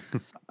talkers.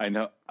 I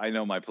know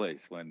my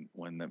place. When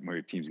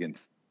your team's getting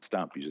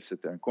stomped, you just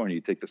sit there in the corner. You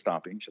take the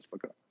stomping. Shut the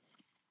fuck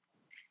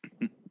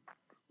up.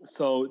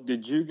 So,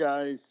 did you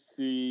guys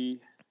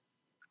see?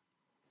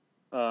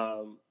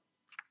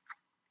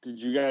 Did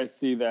you guys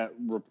see that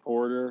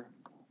reporter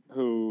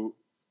who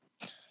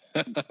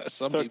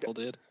Some people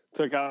did.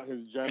 Took out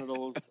his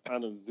genitals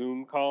on a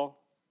Zoom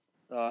call?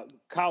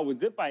 Kyle,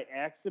 was it by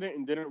accident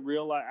and didn't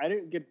realize? I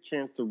didn't get a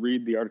chance to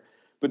read the article,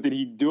 but did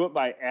he do it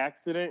by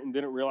accident and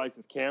didn't realize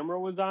his camera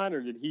was on,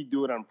 or did he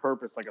do it on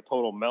purpose, like a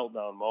total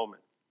meltdown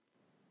moment?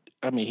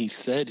 I mean, he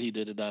said he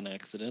did it on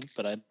accident,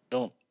 but I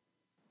don't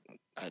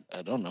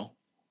know.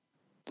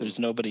 There's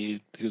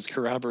nobody who's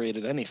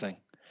corroborated anything.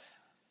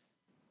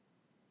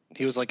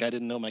 He was like, I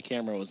didn't know my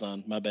camera was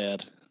on. My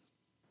bad.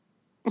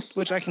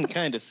 Which I can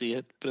kind of see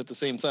it, but at the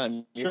same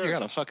time, you're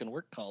on a fucking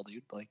work call,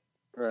 dude. Like,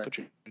 put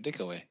your dick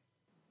away.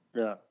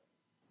 Yeah.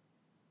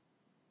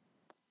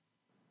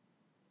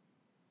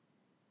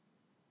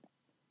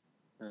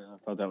 Yeah, I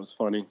thought that was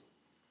funny.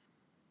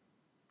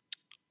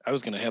 I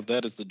was going to have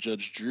that as the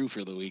Judge Drew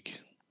for the week.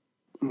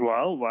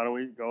 Well, why don't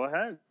we go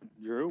ahead,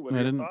 Drew? What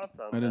are your thoughts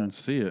on that? I didn't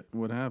see it.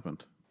 What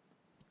happened?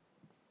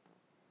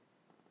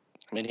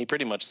 I mean, he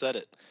pretty much said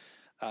it.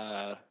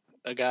 A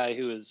guy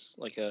who is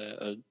like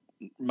a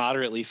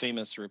moderately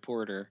famous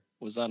reporter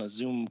was on a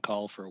Zoom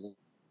call for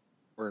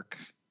work,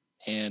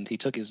 and he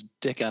took his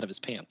dick out of his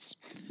pants.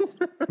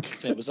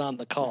 And it was on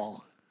the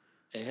call,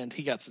 and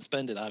he got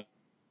suspended,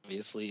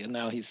 obviously. And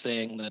now he's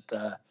saying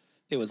that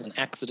it was an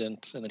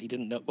accident and that he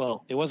didn't know.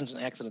 Well, it wasn't an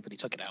accident that he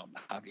took it out,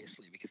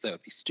 obviously, because that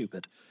would be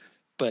stupid.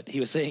 But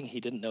he was saying he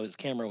didn't know his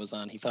camera was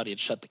on. He thought he had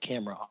shut the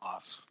camera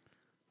off.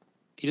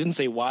 He didn't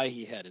say why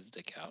he had his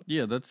dick out.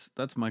 Yeah, that's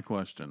my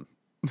question.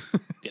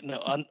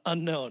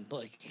 Unknown.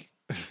 Like,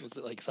 was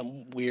it like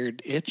some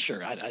weird itch,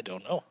 or I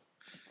don't know.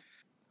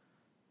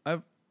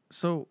 I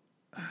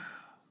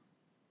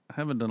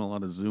haven't done a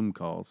lot of Zoom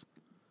calls,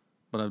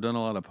 but I've done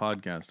a lot of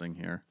podcasting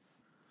here,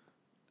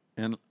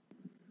 and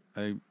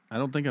I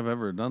don't think I've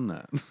ever done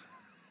that.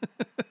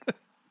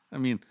 I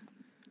mean,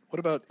 What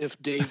about if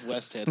Dave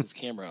West had his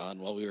camera on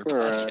while we were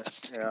Right.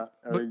 podcasting? Yeah,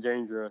 that'd be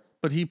dangerous.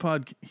 But he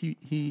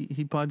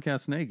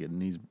podcasts naked,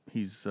 and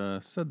he's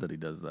said that he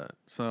does that.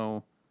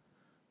 So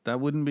that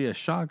wouldn't be a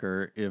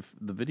shocker if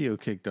the video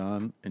kicked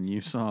on and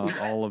you saw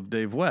all of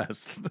Dave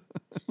West.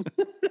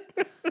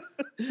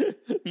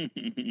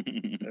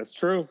 That's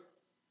true.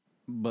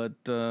 But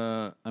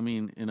I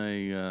mean, in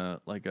a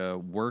like a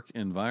work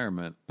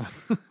environment,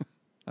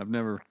 I've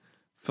never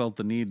felt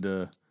the need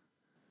to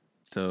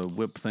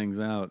whip things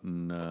out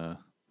and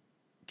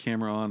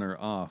camera on or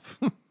off.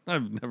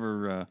 I've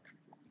never.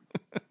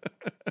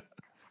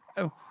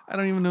 I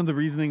don't even know the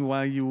reasoning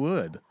why you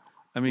would.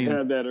 I mean, You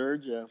had that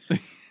urge, yeah.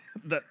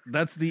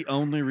 that's the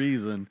only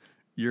reason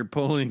you're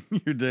pulling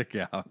your dick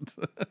out.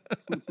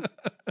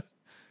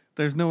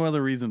 There's no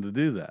other reason to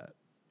do that.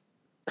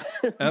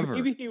 Ever,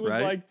 maybe he was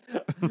right?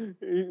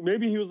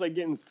 maybe he was like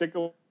getting sick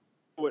of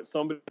what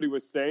somebody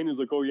was saying. He was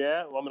like, "Oh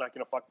yeah, well I'm not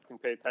gonna fucking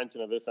pay attention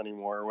to this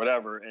anymore or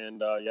whatever."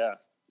 And yeah,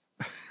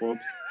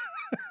 whoops.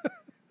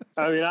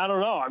 I mean, I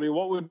don't know. I mean,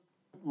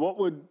 what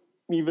would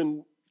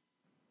even?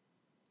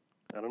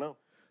 I don't know.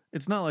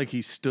 It's not like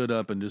he stood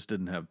up and just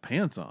didn't have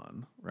pants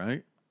on,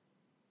 right?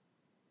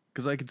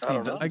 Because I could see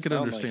don't that. know. I could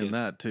Sound understand like it.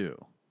 that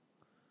too.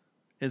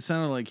 It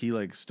sounded like he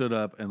like stood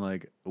up and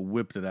like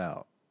whipped it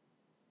out.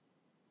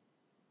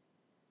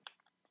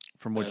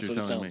 From what That's you're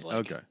what it telling me, sounds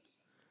like. okay.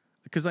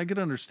 Because I could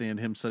understand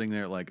him sitting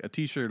there like a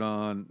t-shirt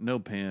on, no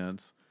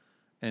pants,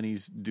 and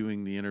he's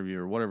doing the interview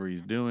or whatever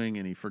he's doing,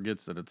 and he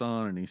forgets that it's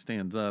on, and he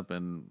stands up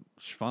and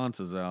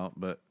schwanz is out.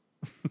 But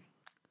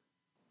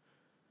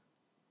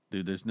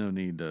dude, there's no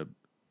need to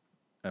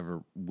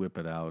ever whip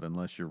it out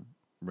unless you're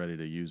ready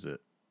to use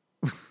it.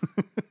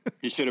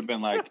 He should have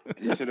been like,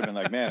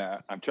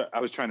 man, I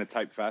was trying to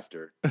type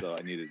faster, so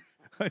I needed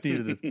I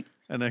needed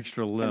an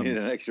extra I limb. needed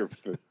an extra,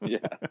 yeah.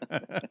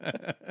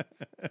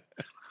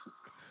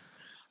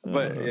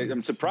 But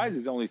I'm surprised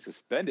it's only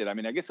suspended. I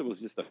mean, I guess it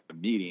was just a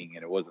meeting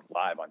and it wasn't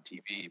live on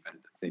TV, but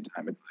at the same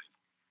time, it's like,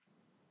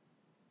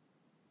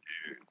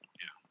 dude,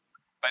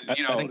 yeah.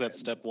 But I think that's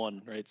step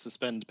one, right?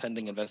 Suspend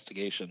pending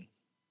investigation.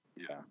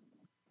 yeah.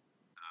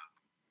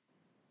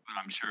 But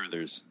I'm sure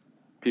there's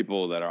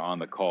people that are on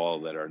the call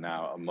that are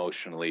now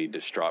emotionally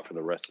distraught for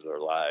the rest of their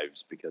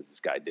lives because this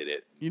guy did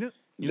it.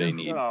 They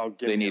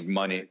need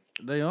money.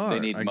 They are. They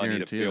need I money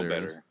to guarantee feel there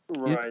better. is.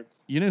 Right.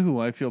 You know who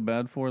I feel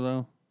bad for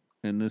though,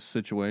 in this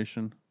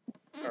situation?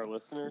 Our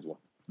listeners.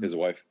 His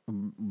wife.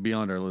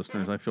 Beyond our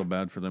listeners, I feel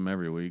bad for them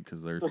every week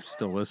because they're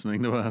still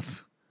listening to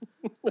us.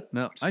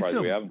 No, Surprised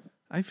we haven't.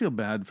 I feel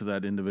bad for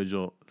that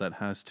individual that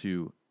has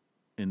to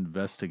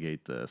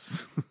investigate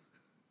this.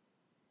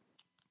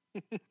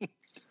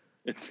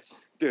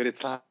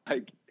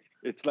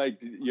 It's like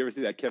you ever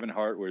see that Kevin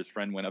Hart where his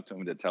friend went up to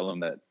him to tell him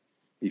that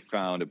he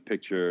found a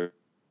picture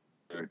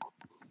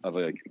of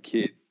a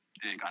kid's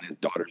dick on his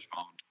daughter's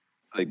phone.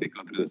 So like they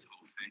go through this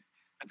whole thing.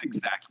 That's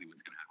exactly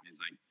what's gonna happen. He's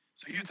like,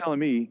 so you're telling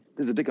me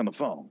there's a dick on the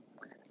phone?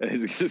 And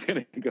he's just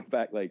gonna go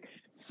back like,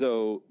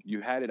 so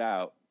you had it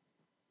out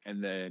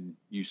and then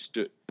you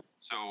stood.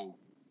 So,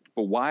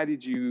 but why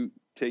did you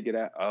take it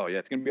out? Oh yeah,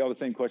 it's gonna be all the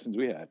same questions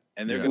we had,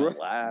 and they're gonna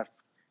laugh.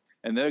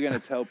 And they're going to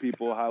tell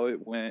people how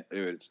it went.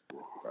 It's,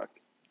 fuck.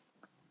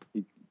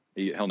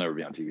 He'll never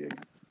be on TV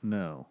again.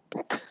 No,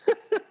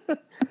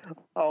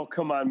 Oh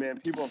come on, man!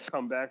 People have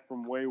come back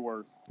from way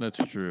worse. that's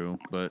true.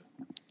 But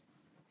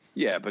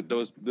Yeah, but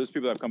those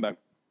people that have come back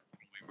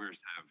from way worse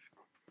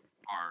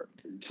are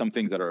some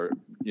things that are,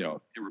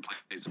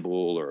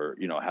 irreplaceable or,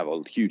 have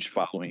a huge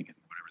following. And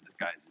whatever, this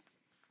guy's just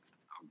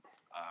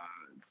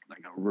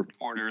like a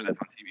reporter that's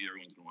on TV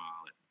every once in a while.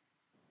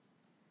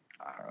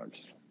 I don't know,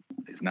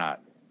 it's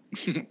not.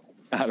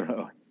 I don't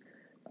know.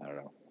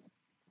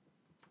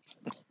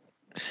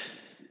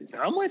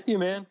 I'm with you,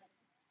 man.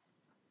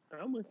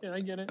 I'm with you. I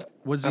get it.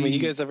 was I mean, he-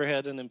 you guys ever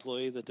had an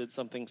employee that did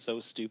something so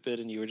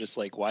stupid and you were just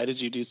like, why did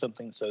you do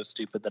something so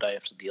stupid that I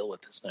have to deal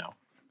with this now?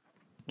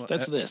 well,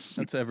 That's this.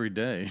 That's every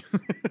day.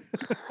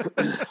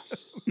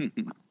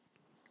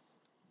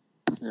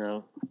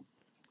 Yeah.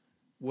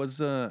 Was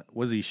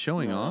he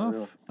showing No, off?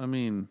 really. I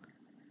mean,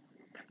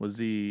 was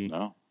he?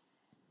 No.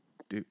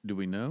 Do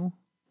we know?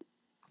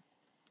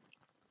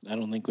 I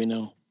don't think we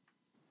know.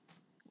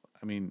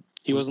 I mean,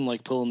 He wasn't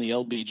like pulling the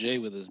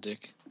LBJ with his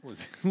dick.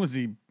 was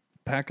he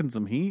packing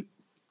some heat?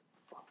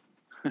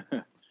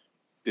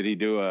 Did he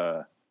do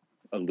a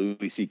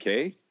Louis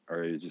C.K.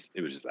 or it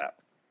was just that?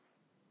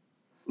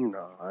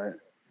 No,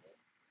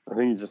 I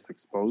think he just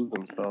exposed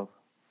himself.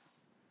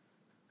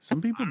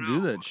 Some people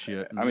do that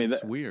shit. And I mean,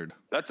 it's weird.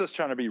 That's us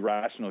trying to be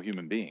rational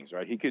human beings,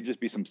 right? He could just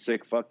be some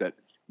sick fuck that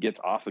gets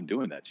off of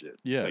doing that shit.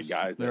 Yes, Like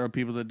guys there are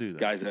people that do that.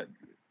 guys that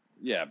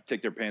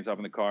take their pants off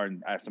in the car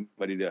and ask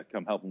somebody to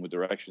come help them with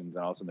directions,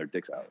 and all of a sudden their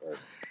dick's out. Or,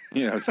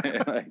 what I'm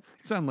saying? Like,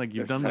 Sound like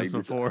you've That's done how this you do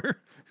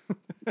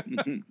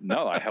before.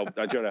 no, I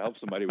try to help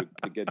somebody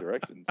to get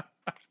directions.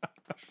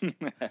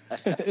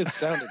 It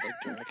sounded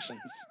like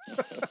directions.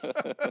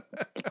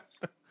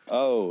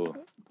 Oh,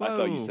 I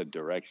thought you Whoa. said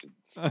directions.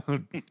 I thought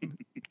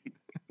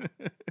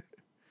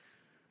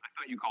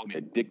you called me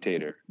a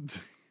dictator.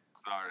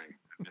 Sorry,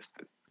 I missed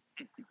it.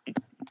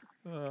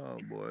 Oh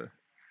boy.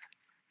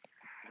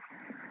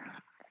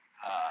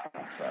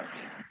 Fuck.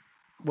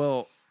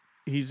 Well,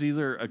 he's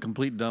either a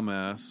complete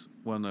dumbass.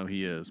 Well, no,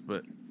 he is,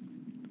 but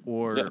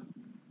or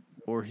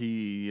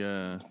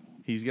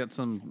he's got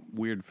some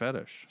weird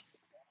fetish,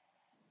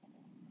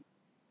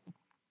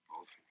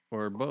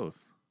 or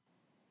both.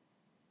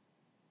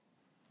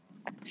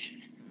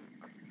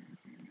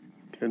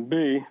 Could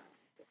be.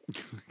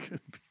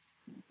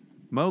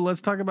 Mo,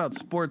 let's talk about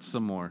sports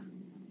some more.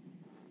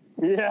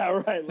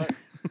 Yeah, right. Let's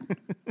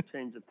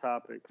change the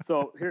topic.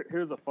 So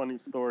here's a funny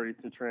story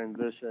to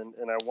transition,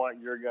 and I want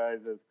your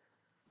guys' as.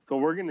 So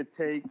we're gonna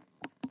take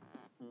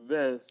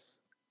this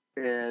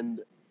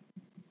and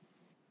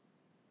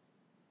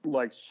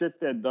like shit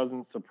that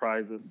doesn't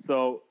surprise us.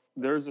 So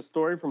there's a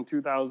story from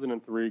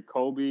 2003.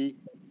 Kobe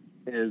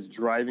is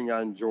driving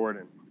on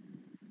Jordan.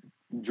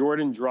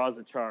 Jordan draws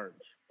a charge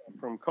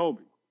from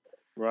Kobe,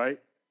 right?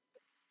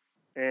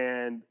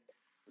 And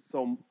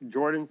so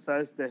Jordan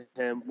says to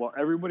him, well,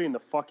 everybody in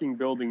the fucking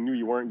building knew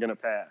you weren't going to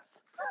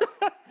pass.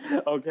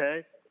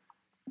 Okay?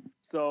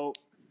 So,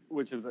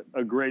 which is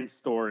a great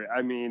story.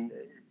 I mean,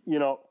 you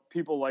know,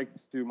 people like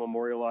to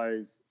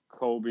memorialize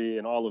Kobe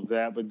and all of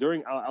that. But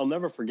I'll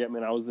never forget,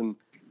 man, I was in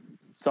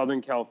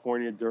Southern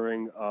California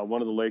during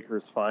one of the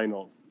Lakers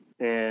finals.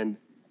 And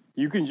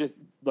you can just,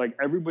 like,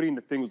 everybody in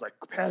the thing was like,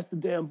 pass the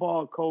damn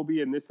ball, Kobe,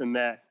 and this and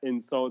that.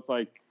 And so it's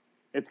like,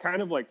 it's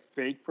kind of like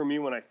fake for me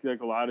when I see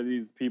like a lot of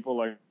these people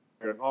like,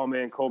 oh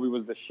man, Kobe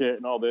was the shit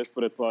and all this,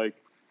 but it's like,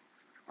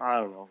 I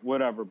don't know,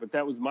 whatever. But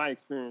that was my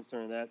experience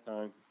during that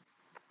time.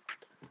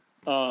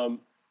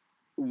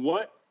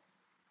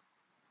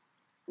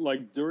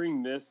 Like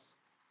during this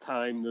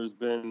time, there's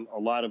been a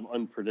lot of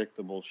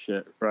unpredictable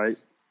shit,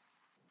 right?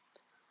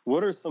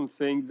 What are some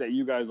things that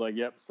you guys like,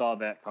 yep, saw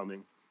that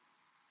coming?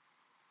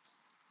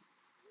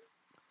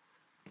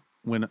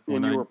 When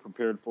you were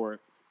prepared for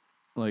it.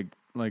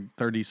 Like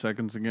 30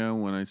 seconds ago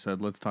when I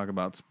said, let's talk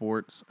about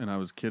sports, and I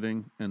was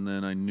kidding, and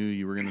then I knew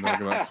you were going to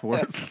talk about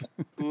sports.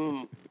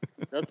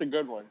 That's a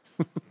good one.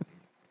 That's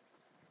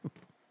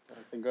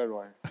a good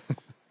one.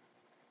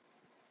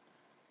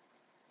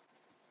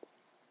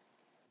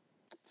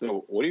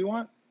 So, what do you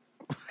want?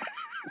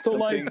 So,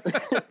 like,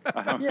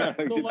 yeah, so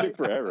it took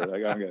forever.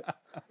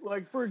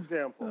 Like, for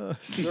example,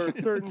 there are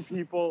certain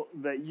people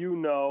that you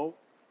know,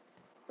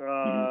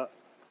 I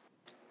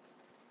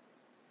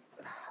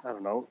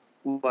don't know,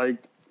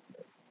 like,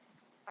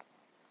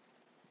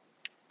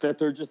 that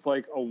they're just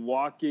like a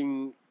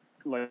walking,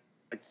 like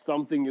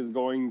something is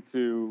going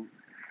to,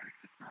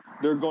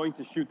 they're going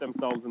to shoot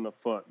themselves in the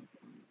foot.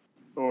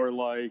 Or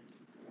like,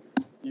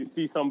 you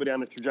see somebody on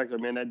the trajectory,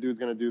 man, that dude's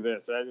going to do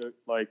this.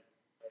 Like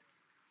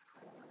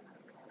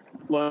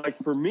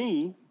for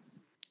me,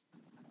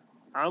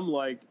 I'm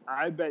like,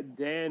 I bet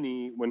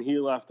Danny, when he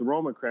left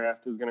Roma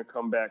Craft, is going to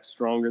come back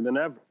stronger than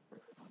ever.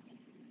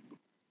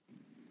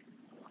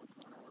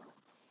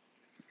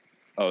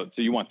 Oh,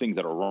 so you want things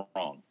that are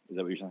wrong? Is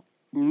that what you're saying?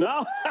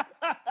 No,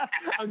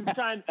 I'm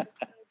trying.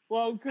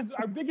 Well, because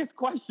our biggest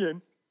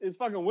question is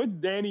fucking, what's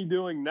Danny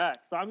doing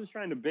next? So I'm just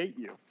trying to bait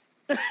you.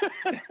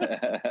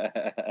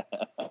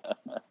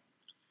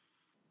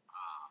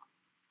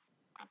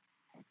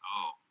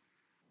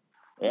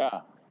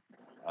 Yeah.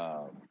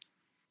 We'll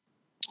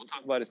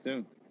talk about it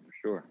soon, for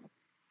sure.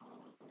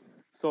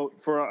 So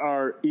for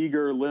our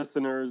eager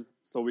listeners,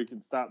 so we can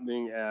stop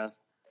being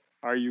asked,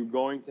 are you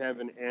going to have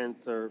an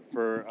answer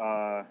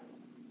for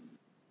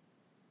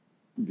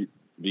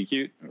Be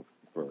cute?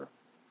 For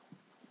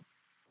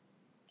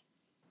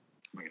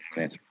I'm gonna have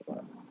an answer for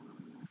that.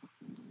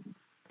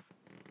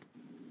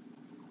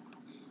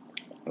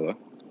 Hello?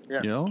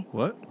 Yeah. Yo,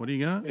 what do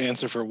you got?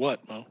 Answer for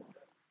what, Mo?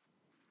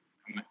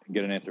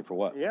 Get an answer for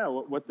what? Yeah,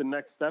 what the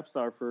next steps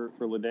are for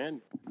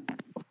LaDan.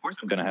 Of course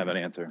I'm gonna have an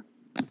answer.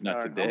 Not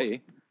All right,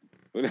 today.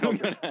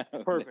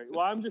 Perfect.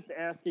 Well, I'm just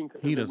asking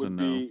because He doesn't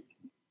know.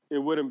 It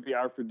wouldn't be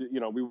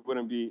we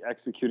wouldn't be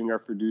executing our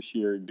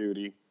fiduciary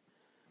duty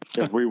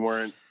if we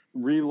weren't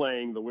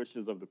relaying the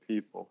wishes of the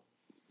people.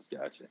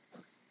 Gotcha.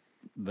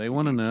 They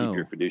want to know Keep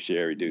your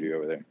fiduciary duty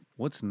over there.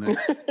 what's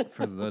next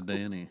for the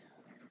Danny.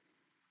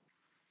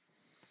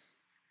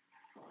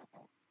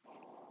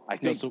 I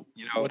think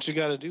what you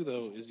got to do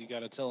though is you got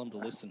to tell him to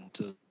listen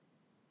to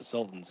the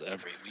Sultans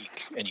every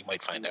week, and you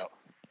might find out.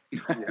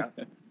 Yeah.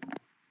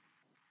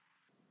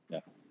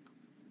 Yeah.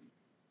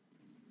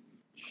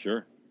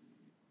 Sure.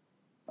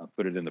 I'll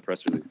put it in the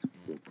press release.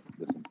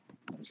 Listen,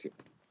 I'm just kidding.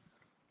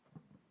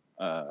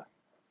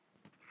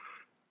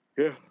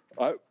 Yeah.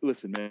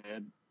 Listen,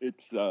 man.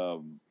 It's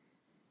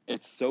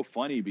so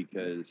funny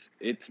because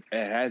it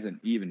hasn't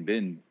even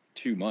been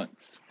 2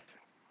 months,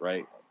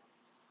 right?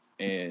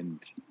 And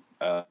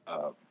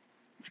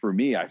for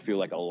me, I feel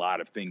like a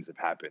lot of things have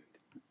happened,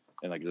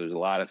 and like there's a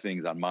lot of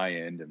things on my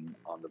end and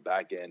on the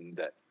back end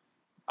that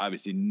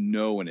obviously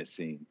no one has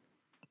seen,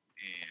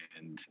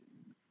 and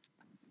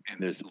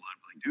there's a lot of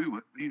like, dude,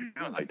 what are you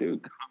doing? Like,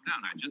 dude, calm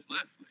down. I just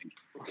left. Like,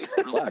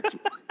 relax.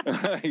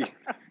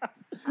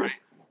 Right.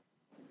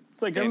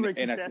 It's like everybody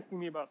keeps asking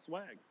me about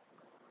swag.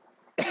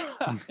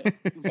 Oh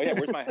yeah,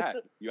 where's my hat?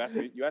 You asked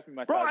me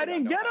my Bro, size. I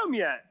didn't get them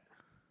yet.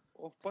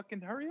 Well,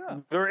 fucking hurry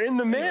up. They're in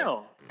the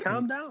mail.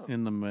 Calm down.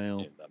 In the mail.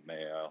 In the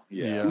mail.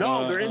 Yeah. Yeah.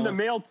 No, they're in the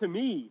mail to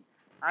me.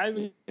 I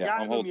haven't Yeah,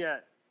 gotten them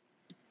yet.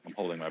 I'm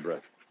holding my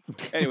breath.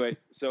 Anyway,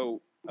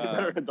 so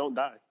Don't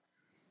die.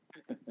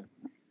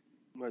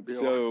 Might be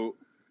so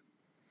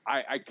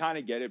I kind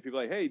of get it. People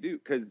are like, hey,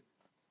 dude, because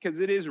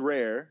it is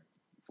rare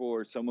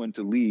for someone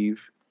to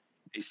leave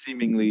a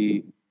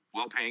seemingly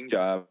well-paying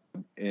job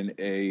in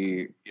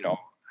a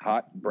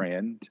hot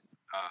brand.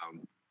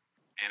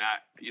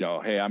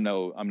 And hey, I'm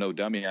no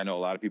dummy. I know a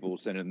lot of people will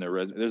send in their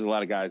resume. There's a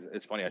lot of guys.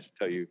 It's funny. I should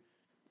tell you.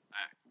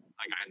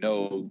 I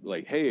know,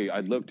 like, hey,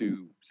 I'd love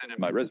to send in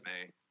my resume.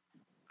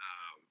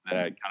 And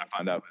I kind of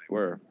found out who they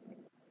were.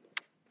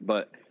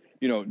 But,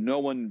 no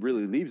one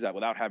really leaves that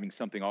without having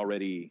something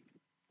already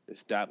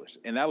established.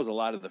 And that was a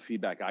lot of the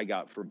feedback I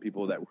got from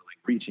people that were like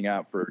reaching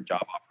out for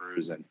job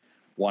offers and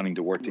wanting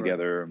to work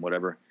together and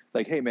whatever.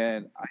 Like, hey,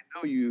 man, I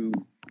know you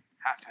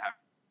have to have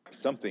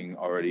something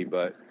already,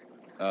 but,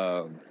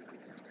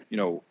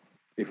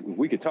 if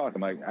we could talk,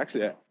 I'm like,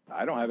 actually,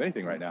 I don't have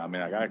anything right now. I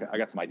mean, I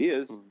got some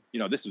ideas.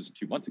 This was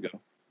 2 months ago.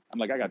 I'm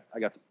like, I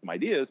got some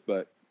ideas,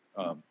 but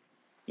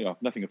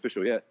nothing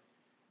official yet.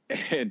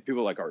 And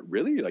people are like, are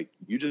really? Like,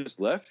 you just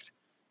left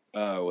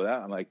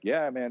without? I'm like,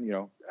 yeah, man.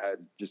 I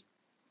just,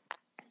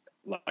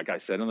 like I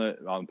said on the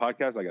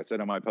podcast, like I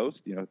said on my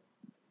post,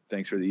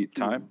 thanks for the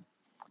time.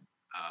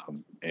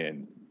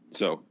 And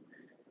so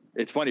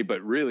it's funny,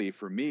 but really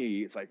for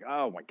me, it's like,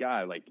 oh my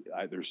God, like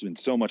there's been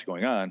so much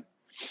going on.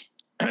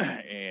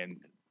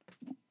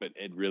 But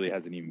it really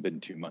hasn't even been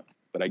 2 months.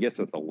 But I guess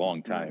that's a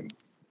long time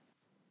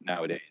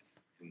nowadays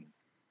in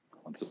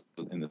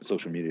the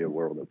social media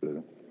world.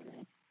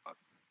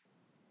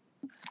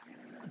 It's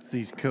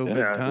these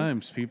COVID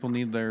times. People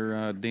need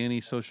their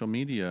Danny social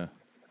media.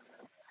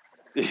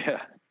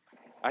 Yeah,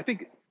 I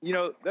think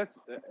that's.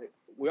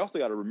 We also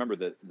got to remember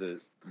that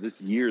this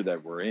year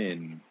that we're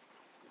in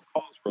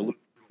calls for a little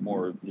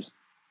more just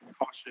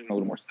caution, a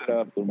little more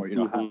setup, a little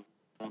more.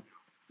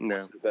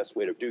 What's the best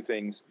way to do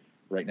things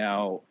right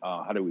now?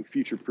 How do we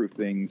future-proof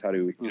things? How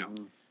do we,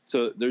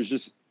 So there's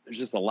just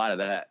a lot of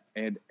that,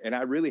 and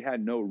I really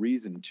had no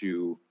reason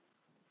to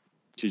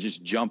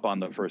just jump on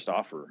the first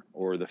offer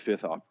or the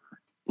fifth offer,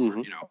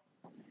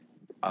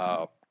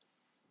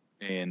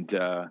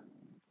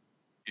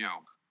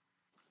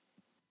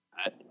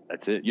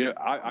 that's it.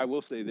 I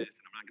will say this,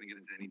 and I'm not going to get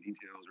into any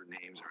details or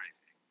names or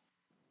anything,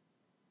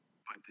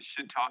 but the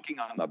shit talking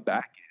on the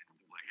back end,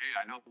 like, hey,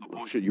 I know the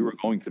bullshit you were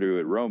going through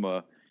at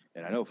Roma.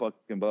 And I know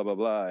fucking blah, blah,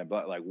 blah. And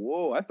but like,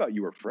 whoa, I thought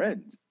you were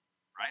friends,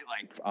 right?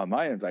 Like on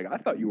my end, like I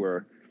thought you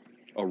were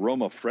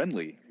aroma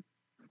friendly.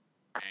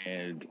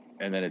 And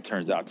then it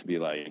turns out to be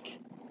like,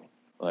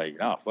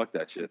 oh, fuck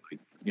that shit. Like,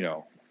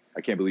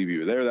 I can't believe you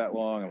were there that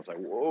long. I was like,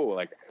 whoa,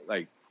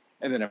 like,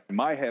 and then in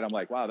my head, I'm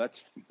like, wow,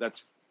 that's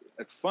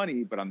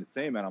funny. But on the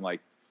same end, I'm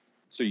like,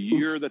 so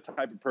you're the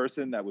type of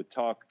person that would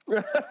talk,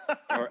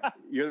 or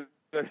you're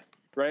the,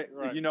 right?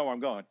 You know where I'm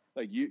going.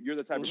 Like you're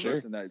the type of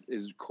person that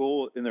is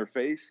cool in their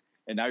face,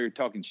 and now you're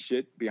talking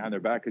shit behind their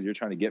back because you're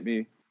trying to get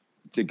me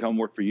to come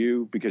work for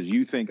you because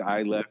you think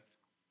I left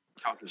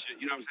talking shit.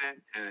 You know what I'm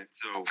saying? And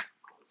so,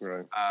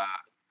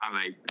 I'm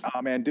like,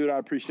 oh man, dude, I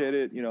appreciate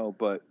it,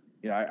 but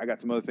I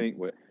got some other things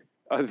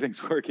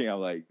working. I'm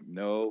like,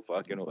 no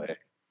fucking way,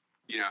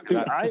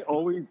 Dude, I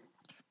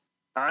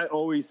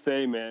always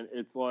say, man,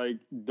 it's like,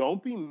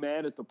 don't be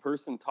mad at the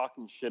person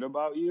talking shit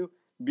about you.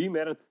 Be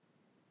mad at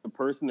the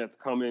person that's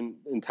coming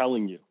and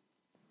telling you.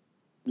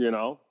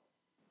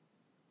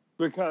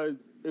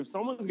 Because if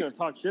someone's going to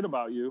talk shit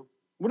about you,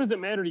 what does it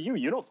matter to you?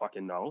 You don't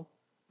fucking know,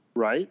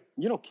 right?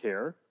 You don't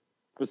care.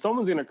 But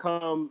someone's going to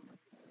come.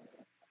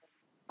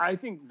 I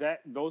think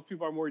that those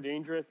people are more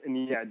dangerous.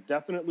 And yeah,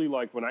 definitely,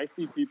 like when I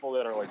see people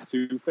that are like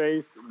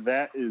two-faced,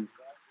 that is,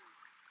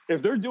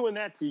 if they're doing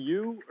that to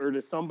you or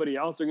to somebody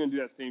else, they're going to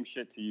do that same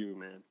shit to you,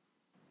 man.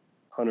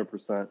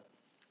 100%.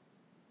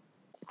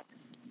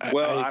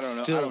 Well, I don't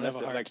know. Still I don't have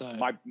a hard time.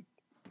 Go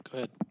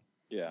ahead.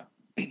 Yeah.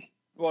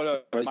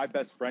 Well, my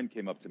best friend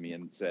came up to me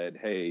and said,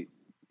 "Hey,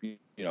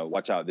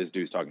 watch out! This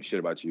dude's talking shit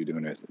about you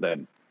doing this."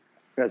 Then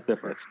that's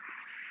different.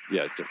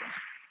 Yeah, it's different.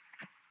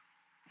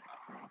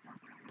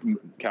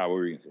 Cal, what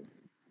were you gonna say?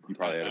 You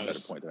probably had a better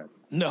point than that.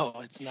 No,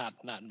 it's not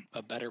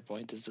a better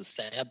point. It's a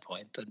sad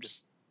point. I'm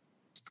just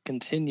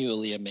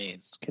continually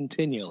amazed,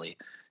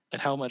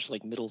 at how much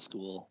like middle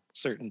school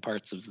certain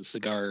parts of the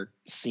cigar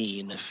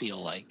scene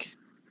feel like.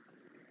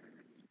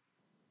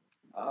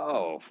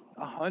 Oh,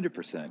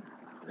 100%.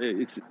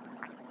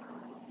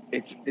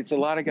 It's a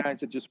lot of guys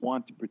that just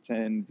want to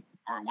pretend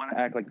or want to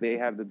act like they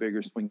have the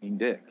bigger swinging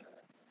dick,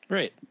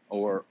 right?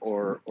 Or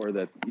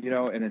that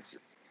and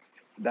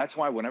that's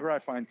why whenever I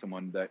find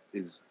someone that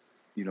is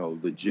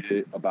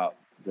legit about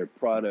their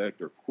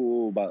product or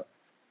cool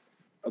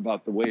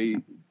about the way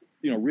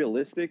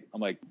realistic, I'm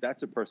like,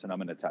 that's a person I'm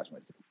going to attach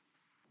myself to.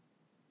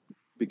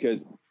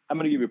 Because I'm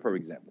going to give you a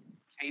perfect example.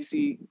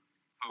 Casey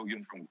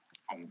Hogan from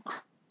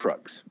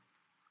Crux.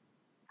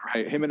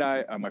 Right. Him and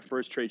I, on my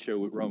first trade show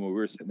with Roma, we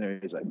were sitting there.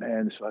 He's like,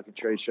 man, this fucking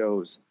trade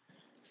show is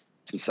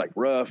just like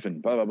rough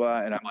and blah, blah,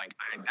 blah. And I'm like,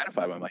 I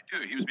identified with him. I'm like,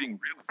 dude, he was being real.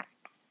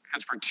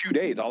 Because for 2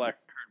 days, all I heard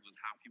was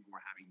how people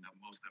were having the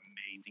most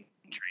amazing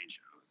trade shows.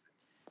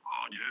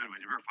 Oh, dude,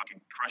 we're fucking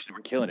crushing it.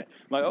 We're killing it.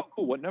 I'm like, oh,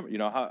 cool. What number? You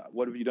know,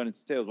 what have you done in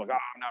sales? I'm like, oh,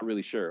 I'm not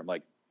really sure. I'm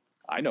like,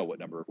 I know what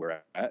number we're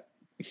at.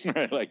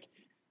 Like,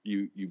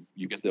 you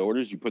get the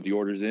orders, you put the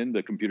orders in,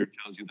 the computer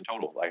tells you the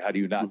total. Like, how do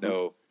you not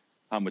know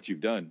how much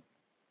you've done?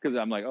 Because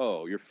I'm like,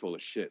 oh, you're full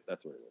of shit.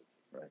 That's what it is,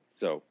 right?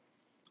 So,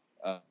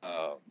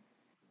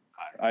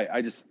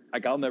 I just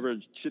like, I'll never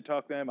shit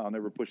talk them. I'll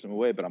never push them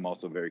away. But I'm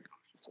also very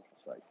cautious.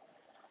 It's like,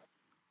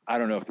 I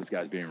don't know if this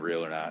guy's being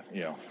real or not,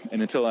 you know.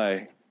 And until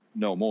I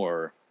know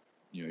more,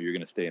 you know, you're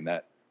gonna stay in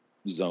that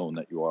zone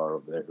that you are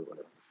over there or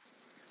whatever.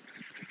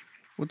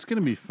 What's going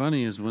to be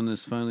funny is when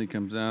this finally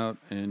comes out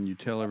and you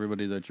tell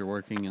everybody that you're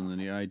working in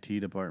the IT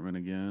department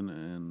again,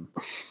 and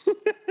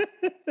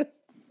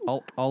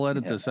I'll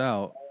edit this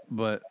out,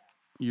 but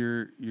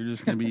you're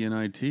just going to be in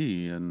IT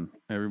and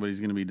everybody's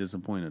going to be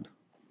disappointed.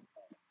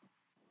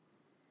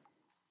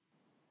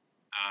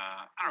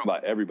 I don't know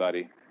about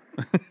everybody.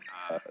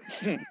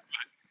 Yeah,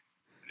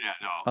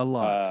 no. A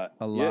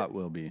lot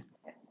will be.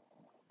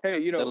 Hey,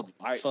 you know, That'll be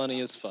funny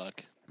as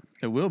fuck.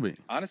 It will be.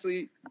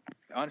 Honestly,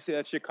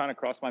 that shit kind of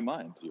crossed my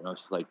mind. You know,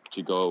 it's like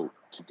to go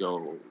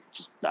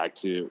just back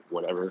to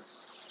whatever.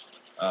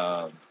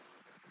 But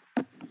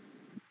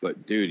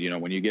dude, you know,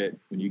 when you get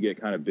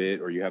kind of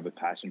bit or you have a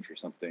passion for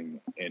something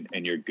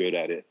and you're good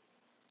at it,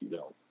 you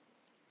know,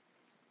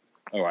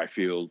 or I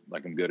feel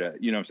like I'm good at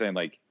it, you know what I'm saying?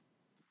 Like,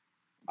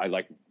 I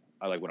like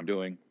what I'm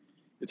doing.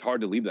 It's hard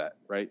to leave that,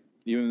 right?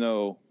 Even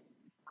though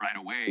right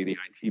away the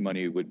IT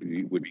money would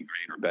be great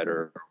or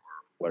better or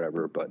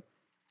whatever, but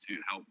to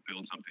help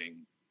build something,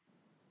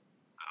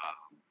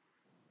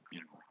 you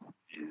know,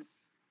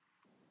 is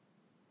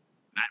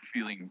that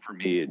feeling for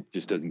me. It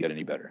just doesn't get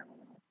any better,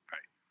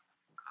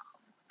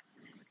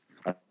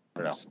 right? I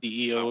don't know.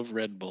 CEO of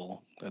Red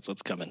Bull. That's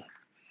what's coming.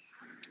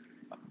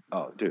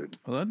 Oh, dude.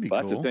 Well, that'd be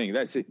Well, cool. that's the thing.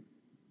 That's it.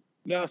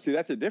 No, see,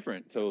 that's a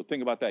different. So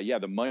think about that. Yeah,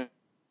 the money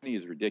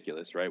is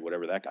ridiculous, right?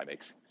 Whatever that guy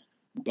makes,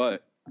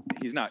 but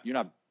he's not.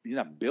 You're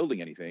not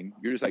building anything.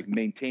 You're just like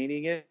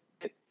maintaining it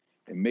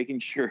and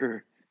making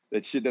sure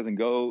that shit doesn't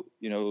go,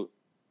 you know,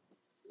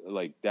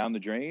 like down the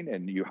drain.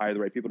 And you hire the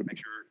right people to make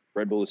sure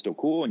Red Bull is still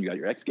cool, and you got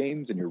your X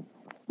Games and your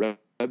Red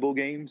Bull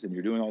games, and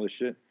you're doing all this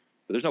shit.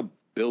 But there's no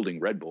building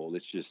Red Bull.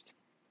 It's just,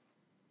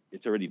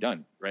 it's already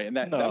done, right? And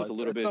that was a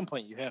little bit. At some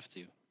point, you have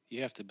to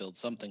build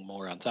something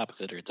more on top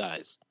of it, or it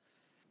dies.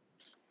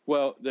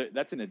 Well,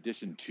 that's an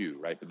addition to,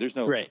 right? But there's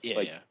no right.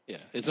 Yeah, yeah.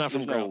 It's not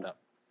from ground up.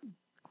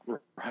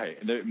 Right.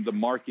 And the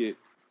market,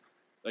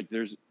 like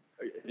you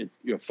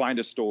know, find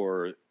a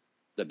store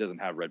that doesn't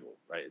have Red Bull,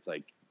 right? It's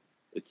like,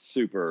 it's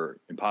super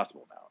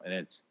impossible now. And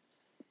it's,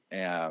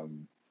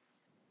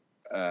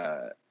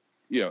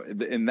 you know,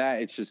 in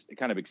that it's just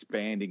kind of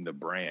expanding the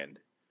brand,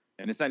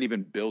 and it's not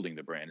even building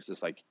the brand. It's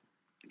just like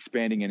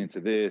expanding it into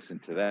this,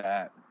 into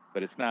that,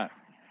 but it's not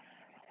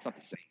the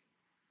same.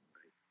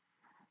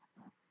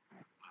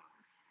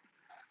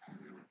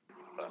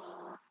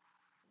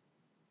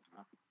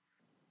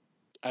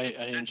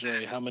 I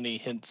enjoy how many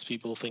hints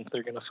people think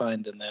they're going to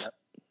find in that.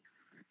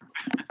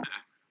 Funny,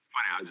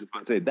 I was just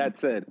about to say, that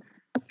said,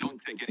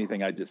 don't take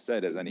anything I just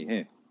said as any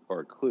hint or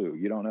a clue.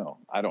 You don't know.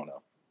 I don't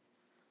know.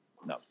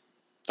 No.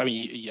 I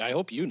mean, I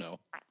hope you know.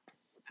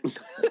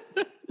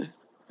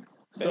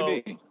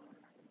 Maybe.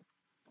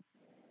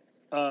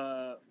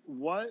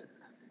 So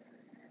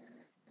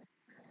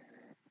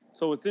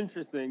it's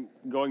interesting,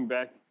 going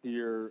back to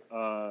your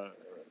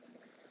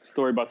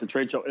story about the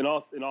trade show. In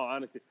all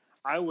honesty,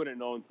 I wouldn't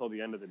know until the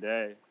end of the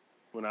day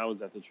when I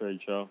was at the trade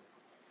show.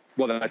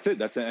 Well, that's it.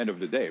 That's the end of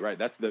the day, right?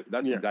 That's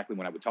exactly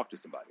when I would talk to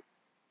somebody.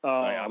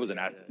 Like, I wasn't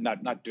asked,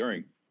 not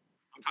during.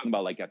 I'm talking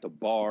about like at the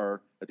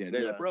bar at the end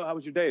of the day. Like, bro, how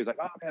was your day? It's like,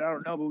 oh man, I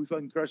don't know, but we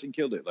fucking crushed and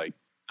killed it. Like,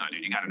 no,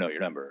 dude, you got to know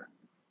your number.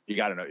 You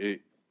got to know. You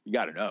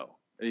got to know,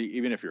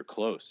 even if you're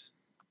close.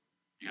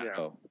 You got to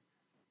know.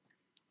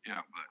 Yeah,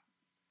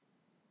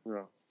 but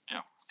it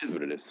is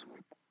what it is.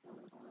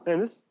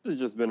 And this has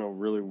just been a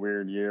really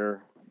weird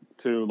year,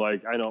 too.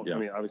 Like, I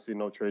mean, obviously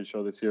no trade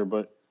show this year,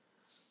 but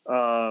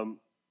I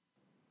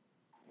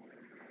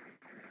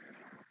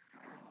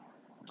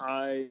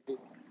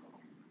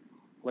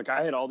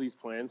had all these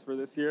plans for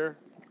this year,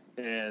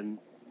 and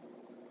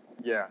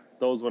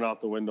those went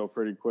out the window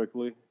pretty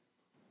quickly,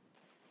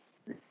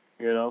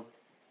 you know?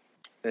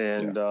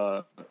 And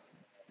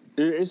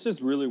it's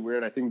just really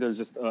weird. I think there's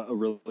just a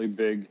really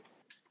big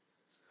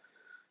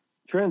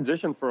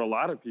transition for a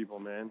lot of people,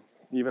 man,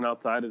 even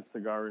outside of the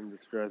cigar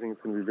industry. I think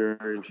it's going to be very,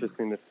 very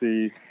interesting to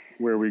see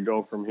where we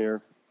go from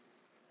here.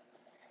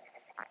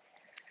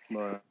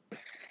 But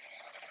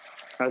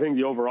I think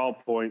the overall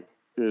point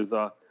is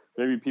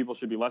maybe people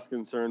should be less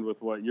concerned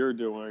with what you're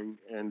doing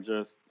and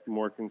just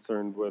more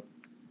concerned with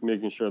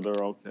making sure they're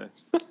okay.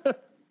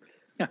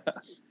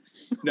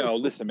 No,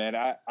 listen, man,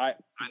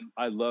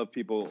 I love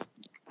people,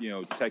 you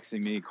know,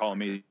 texting me, calling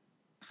me,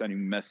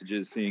 sending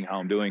messages, seeing how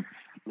I'm doing,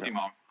 seeing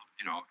how,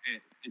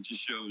 it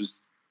just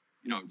shows,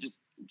 just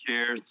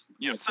cares.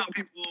 Some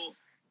people,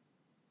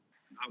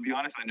 I'll be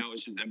honest, I know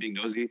it's just them being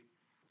nosy.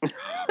 I'm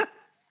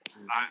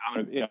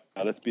gonna,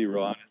 let's be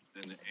real honest,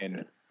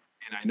 and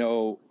I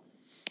know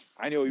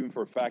even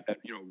for a fact that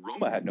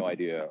Roma had no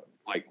idea,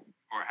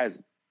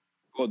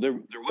 there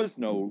was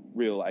no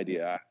real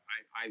idea.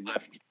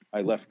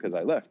 I left because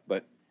I left,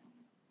 but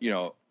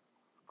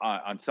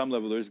on some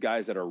level, there's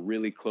guys that are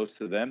really close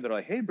to them that are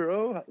like, hey,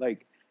 bro,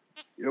 like,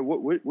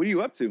 what are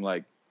you up to? I'm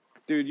like,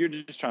 dude, you're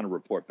just trying to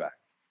report back.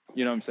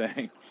 You know what I'm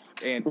saying?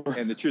 And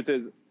the truth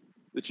is,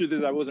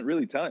 I wasn't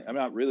really telling. I'm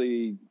not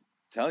really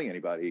telling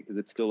anybody because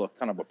it's still a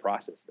kind of a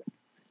process thing.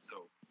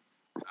 So,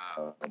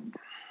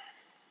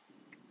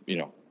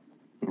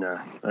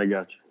 Nah, I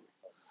got you.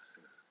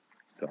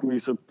 So. We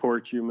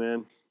support you,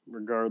 man,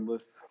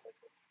 regardless.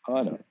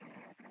 I know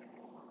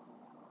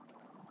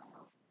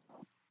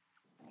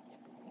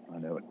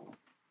it.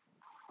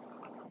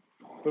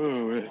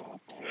 Oh, man.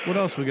 What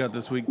else we got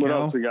this week, What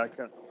Cal? else we got,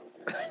 Cal?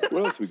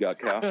 What else we got,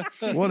 Cal?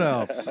 What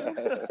else?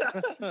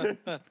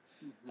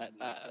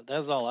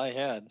 That's all I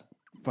had.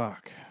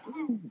 Fuck.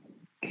 All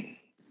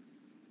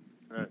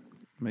right.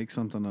 Make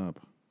something up.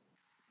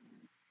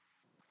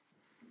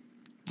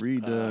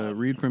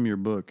 Read from your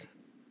book.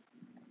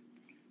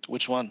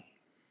 Which one?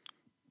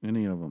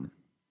 Any of them.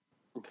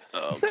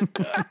 Oh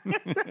God.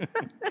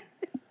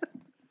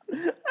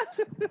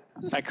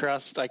 I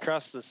crossed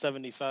the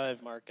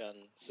 75 mark on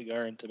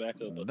cigar and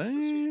tobacco books this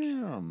week.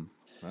 Damn.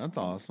 That's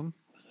awesome.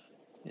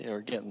 Yeah, we're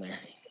getting there.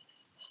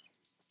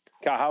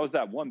 Cal, how was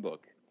that one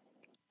book?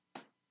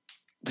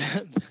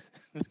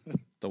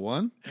 The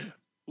one?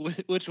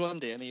 Which one,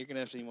 Danny? You're gonna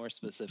have to be more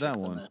specific. That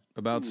than one. that.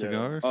 About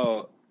cigars?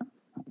 Oh,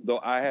 though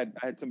I had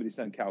somebody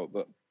send Cal a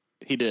book.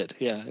 He did.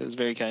 Yeah, it was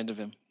very kind of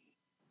him.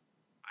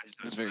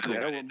 It was very cool.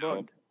 I didn't know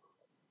it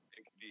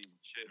could be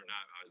shit or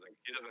not. I was like,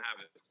 he doesn't have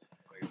it.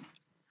 Like,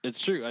 It's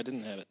true. I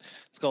didn't have it.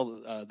 It's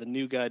called The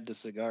New Guide to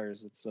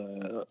Cigars. It's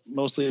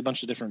mostly a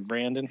bunch of different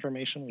brand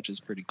information, which is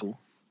pretty cool.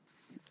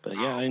 But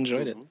yeah, I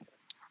enjoyed it.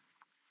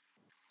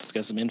 It's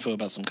got some info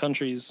about some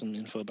countries, some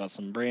info about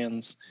some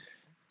brands.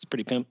 It's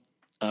pretty pimp.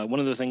 One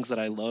of the things that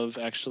I love,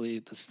 actually,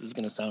 this is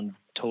going to sound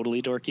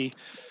totally dorky,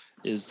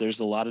 is there's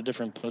a lot of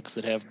different books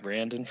that have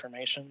brand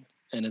information,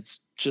 and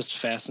it's just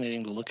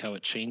fascinating to look how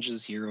it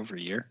changes year over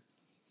year.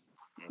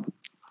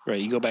 Right,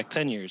 you go back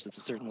 10 years, it's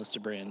a certain list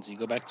of brands. You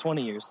go back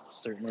 20 years, it's a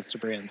certain list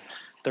of brands.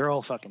 They're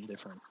all fucking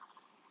different.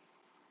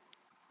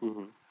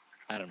 Mm-hmm.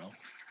 I don't know.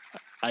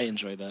 I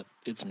enjoy that.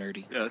 It's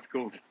nerdy. yeah, that's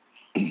cool.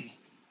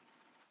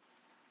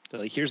 They're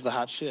like, here's the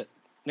hot shit.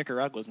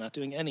 Nicaragua's not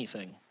doing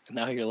anything. And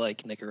now you're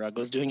like,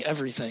 Nicaragua's doing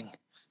everything.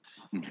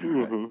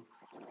 Mm-hmm. You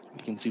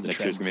can see the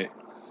Next year's trends.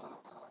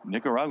 gonna be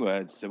Nicaragua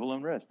had civil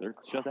unrest. They're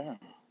shut down.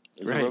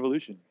 There's Right. a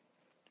revolution.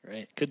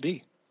 Right. Could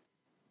be.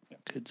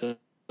 Could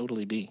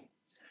totally be.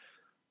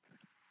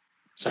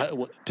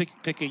 So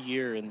pick a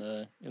year in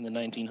the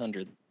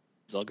 1900s.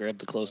 I'll grab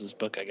the closest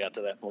book I got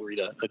to that. We'll read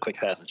a quick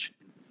passage.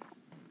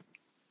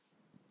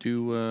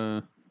 Do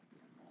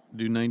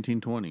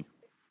 1920.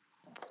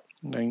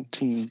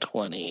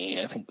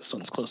 1920. I think this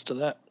one's close to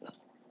that.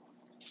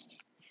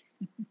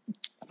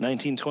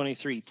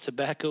 1923.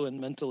 Tobacco and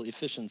mental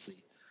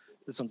efficiency.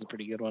 This one's a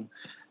pretty good one.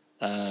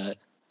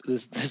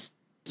 This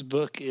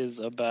book is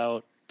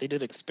about, they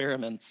did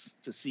experiments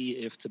to see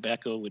if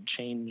tobacco would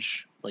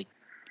change,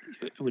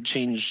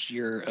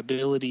 your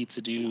ability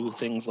to do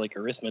things like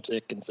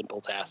arithmetic and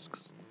simple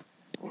tasks.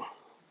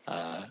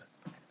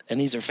 And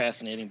these are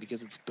fascinating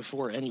because it's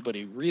before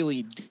anybody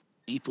really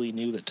deeply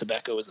knew that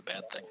tobacco is a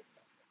bad thing.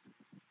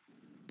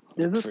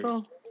 Is it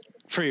though?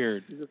 For your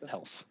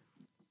health.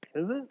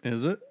 Is it?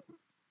 Is it?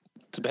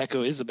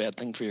 Tobacco is a bad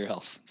thing for your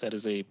health. That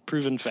is a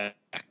proven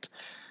fact.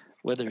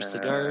 Whether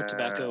cigar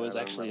tobacco is I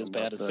don't actually know as about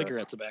bad as that.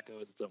 cigarette tobacco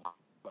is its own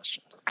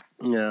question.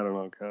 Yeah, I don't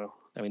know, Kyle.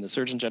 I mean, the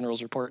Surgeon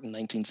General's report in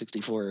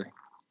 1964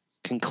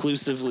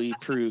 conclusively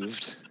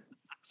proved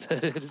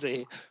that it is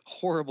a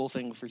horrible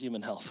thing for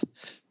human health.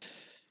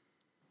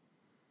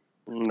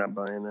 I'm not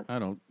buying it. I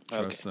don't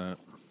trust that.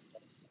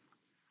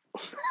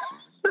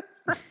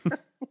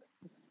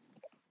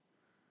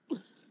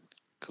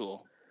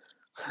 Cool.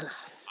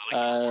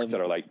 That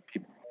are like,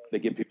 they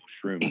give people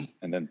shrooms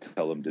and then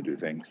tell them to do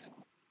things.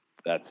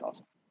 That's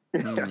awesome.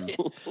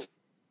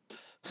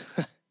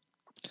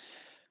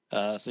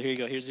 So here you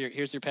go. Here's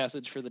your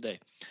passage for the day.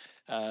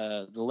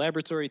 The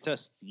laboratory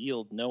tests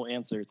yield no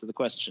answer to the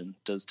question: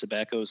 does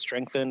tobacco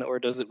strengthen or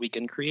does it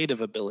weaken creative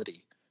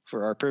ability?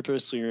 For our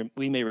purpose,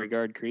 we may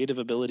regard creative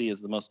ability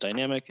as the most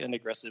dynamic and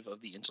aggressive of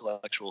the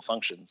intellectual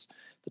functions.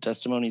 The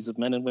testimonies of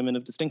men and women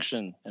of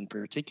distinction, and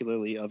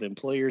particularly of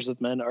employers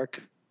of men, are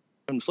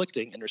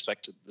conflicting in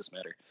respect to this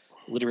matter.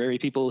 Literary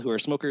people who are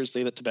smokers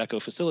say that tobacco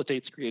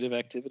facilitates creative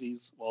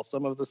activities, while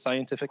some of the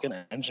scientific and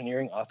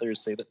engineering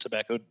authors say that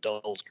tobacco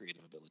dulls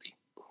creative ability.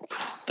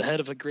 The head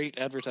of a great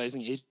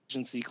advertising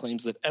agency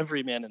claims that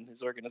every man in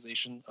his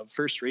organization of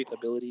first-rate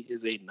ability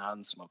is a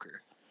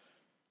non-smoker.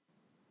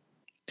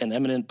 An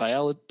eminent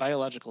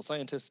biological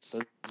scientist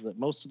says that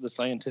most of the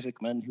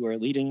scientific men who are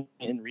leading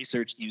in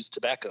research use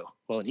tobacco,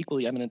 while an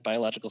equally eminent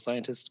biological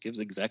scientist gives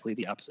exactly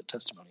the opposite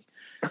testimony.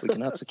 We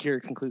cannot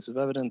secure conclusive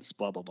evidence,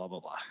 blah, blah, blah, blah,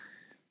 blah.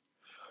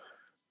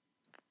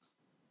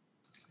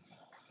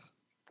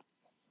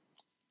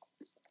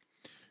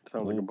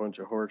 Sounds like a bunch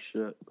of horse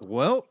shit.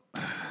 Well,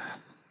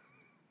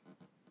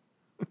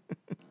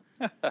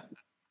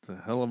 it's a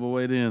hell of a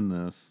way to end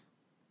this.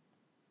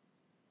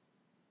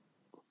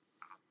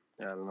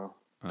 Yeah, I don't know.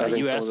 I think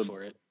You some asked of the-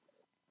 for it.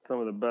 Some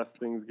of the best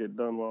things get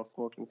done while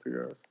smoking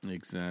cigars.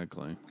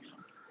 Exactly.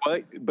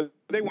 But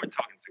they weren't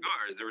talking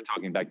cigars. They were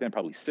talking back then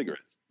probably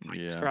cigarettes.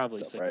 Yeah.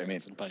 Probably Stuff, right?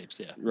 cigarettes I mean- and pipes,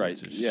 yeah. Right.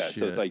 Which is Yeah. So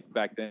shit. it's like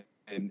back then.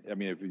 And I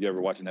mean, if you ever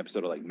watch an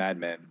episode of like Mad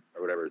Men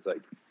or whatever, it's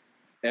like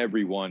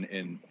everyone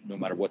in no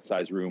matter what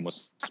size room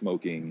was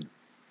smoking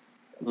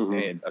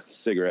and a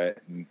cigarette,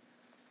 and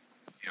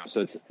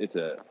so it's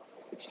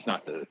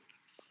not the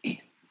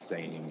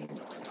same.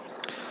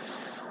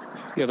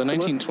 Yeah, the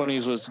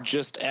 1920s was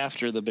just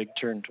after the big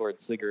turn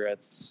towards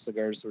cigarettes.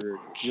 Cigars were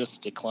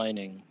just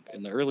declining.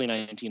 In the early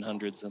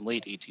 1900s and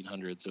late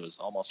 1800s, it was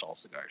almost all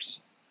cigars.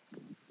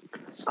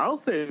 I'll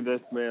say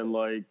this, man.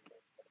 Like,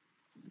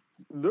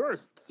 there are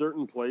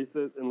certain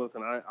places, and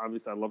listen, I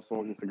love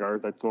smoking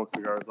cigars. I'd smoke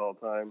cigars all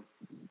the time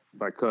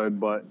if I could,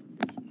 but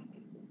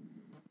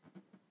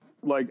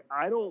like,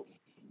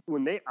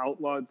 when they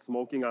outlawed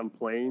smoking on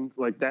planes,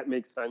 like, that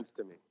makes sense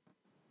to me.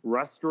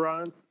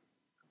 Restaurants,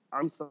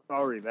 I'm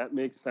sorry, that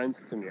makes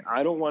sense to me.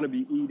 I don't want to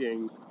be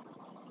eating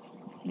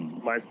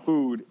my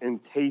food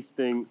and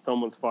tasting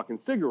someone's fucking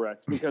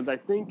cigarettes, because I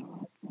think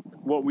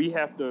what we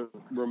have to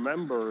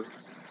remember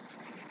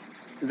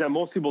is that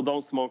most people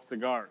don't smoke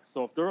cigars.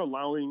 So if they're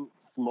allowing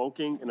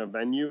smoking in a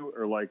venue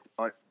or like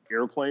an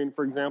airplane,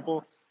 for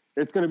example,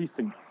 it's going to be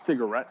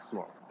cigarette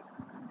smoke,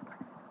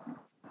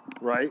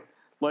 right?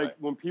 Like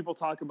when people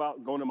talk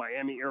about going to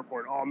Miami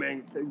airport, oh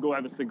man, go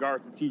have a cigar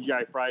at the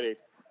TGI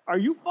Fridays. Are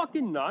you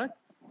fucking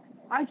nuts?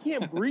 I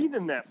can't breathe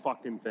in that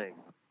fucking thing.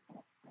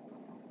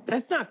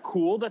 That's not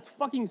cool. That's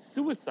fucking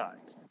suicide.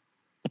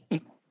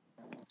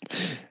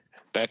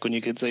 Back when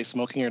you could say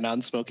smoking or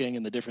non-smoking,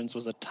 and the difference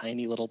was a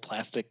tiny little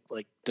plastic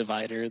like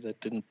divider that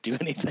didn't do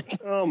anything.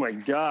 Oh my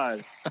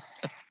God.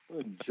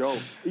 What a joke.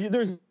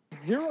 There's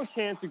zero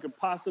chance you could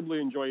possibly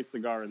enjoy a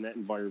cigar in that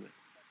environment.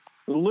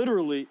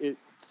 Literally, it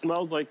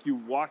smells like you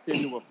walked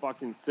into a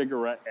fucking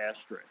cigarette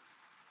ashtray.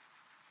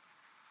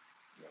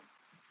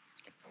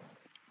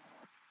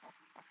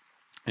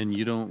 And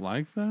you don't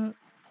like that?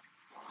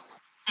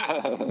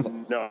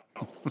 No.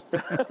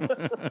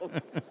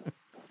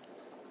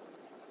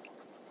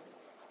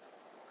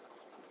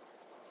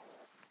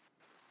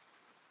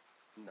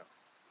 No.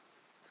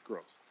 It's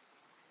gross.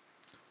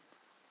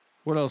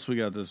 What else we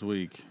got this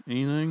week?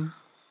 Anything?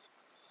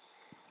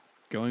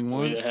 Going We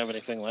once? didn't have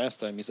anything last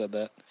time you said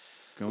that.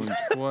 Going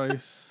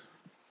twice?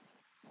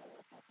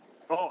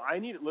 Oh, I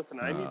need some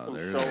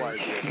there show it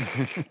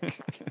is.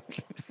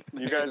 ideas.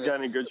 You guys got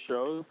any good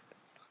shows?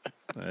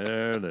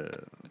 There it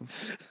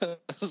is. I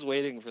was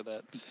waiting for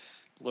that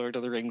Lord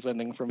of the Rings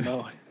ending from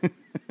Mo.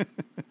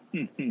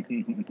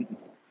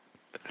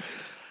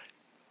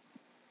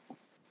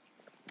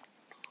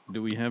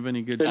 Do we have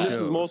any good And shows?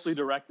 this is mostly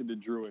directed to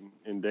Drew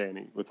and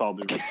Danny, with all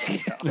due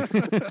respect.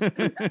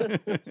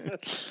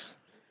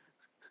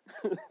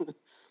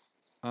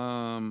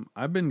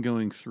 I've been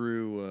going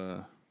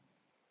through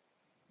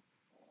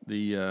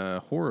the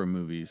horror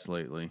movies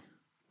lately.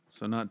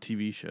 So not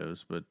TV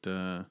shows, but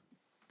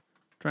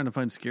trying to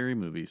find scary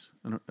movies.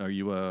 Are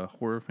you a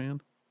horror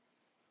fan?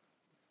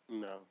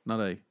 No.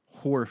 Not a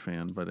horror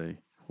fan, but a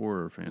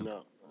horror fan.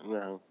 No.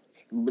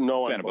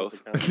 No, Fan I'm of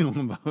both. both.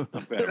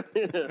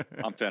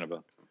 I'm fan of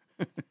both.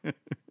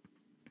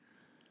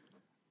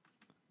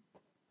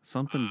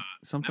 Something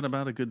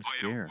about a good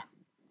scare.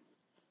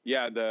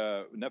 Yeah,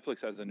 the Netflix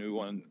has a new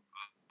one,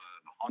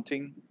 The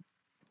Haunting,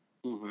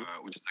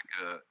 which is like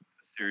a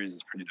series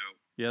that's pretty dope.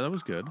 Yeah, that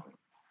was good.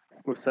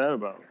 What's that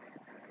about?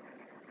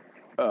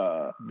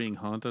 Being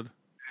haunted.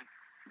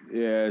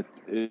 Yeah,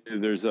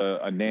 there's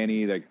a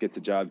nanny that gets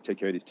a job to take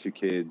care of these two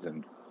kids,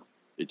 and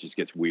it just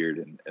gets weird,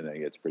 and then it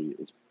gets pretty.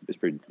 It's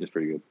pretty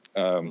good.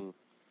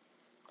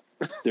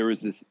 There's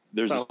this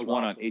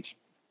one on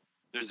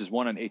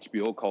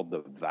HBO called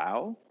The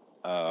Vow,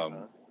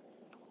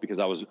 because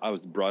I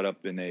was brought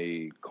up in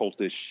a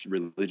cultish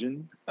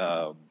religion.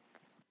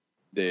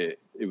 It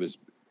was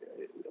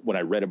when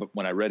I read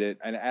it,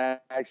 and I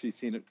actually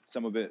seen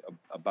some of it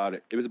about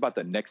it. It was about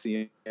the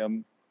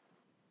NXIVM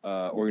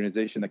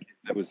organization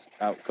that was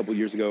out a couple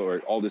years ago, or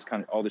all this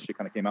shit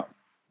kind of came out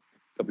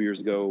a couple years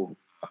ago,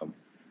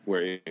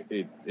 where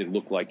it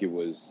looked like it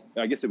was.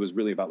 I guess it was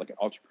really about like an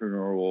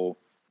entrepreneurial,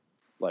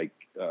 like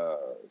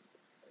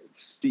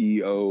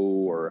CEO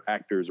or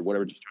actors or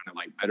whatever, just trying to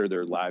like better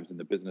their lives in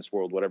the business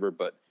world, whatever.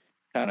 But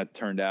kind of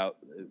turned into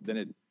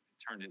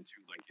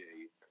like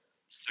a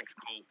sex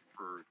cult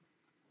for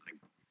like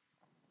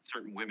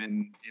certain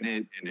women in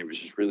it, and it was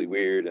just really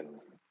weird. And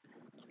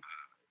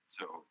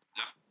so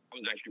that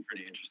was actually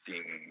pretty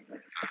interesting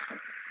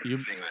thing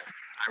that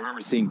I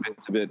remember seeing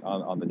bits of it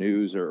on the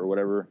news or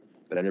whatever,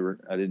 but I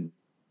didn't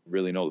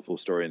really know the full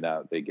story, and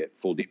that they get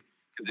full deep.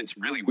 It's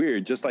really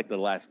weird. Just like the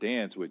Last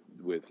Dance with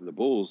the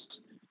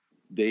Bulls,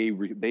 they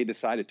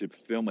decided to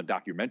film a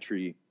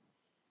documentary,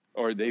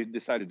 or they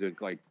decided to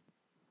like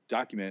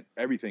document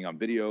everything on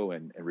video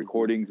and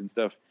recordings and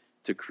stuff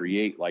to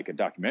create like a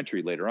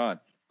documentary later on.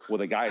 Well,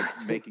 the guy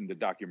making the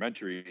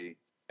documentary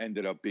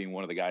ended up being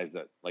one of the guys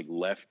that like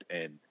left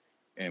and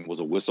was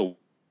a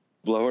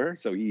whistleblower,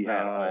 so he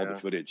had all the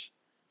footage,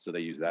 so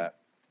they used that.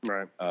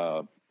 Right.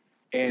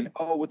 And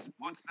what's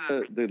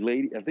the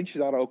lady? I think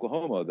she's out of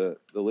Oklahoma. The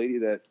lady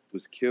that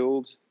was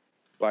killed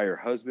by her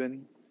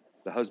husband.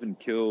 The husband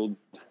killed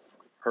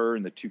her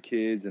and the two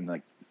kids, and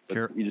like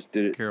he just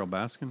did it. Carol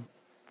Baskin?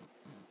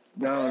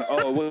 No.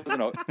 Oh, it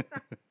wasn't.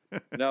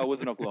 No, it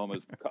wasn't Oklahoma.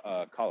 It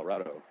was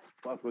Colorado.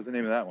 What was the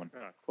name of that one?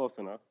 Close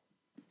enough.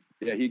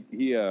 Yeah,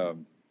 he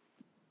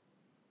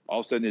all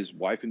of a sudden his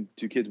wife and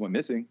two kids went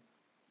missing,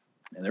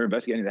 and they're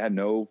investigating. They had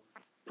no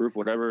proof,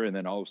 whatever, and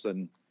then all of a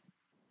sudden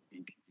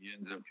he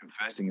ends up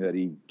confessing that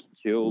he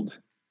killed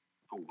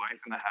the wife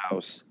in the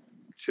house,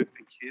 took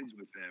the kids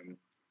with him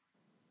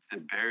to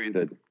bury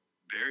the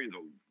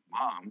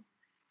mom,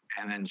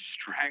 and then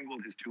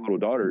strangled his two little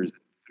daughters,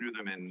 threw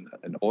them in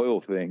an oil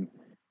thing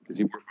because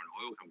he worked for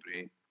an oil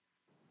company,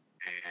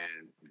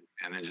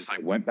 and then just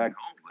like went back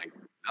home like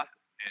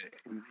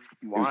nothing.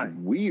 Why? It was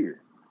weird.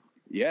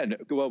 Yeah,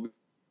 well,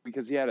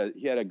 because he had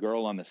a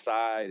girl on the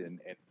side, and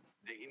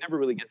he never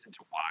really gets into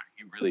why.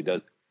 He really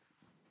doesn't.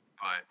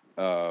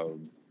 But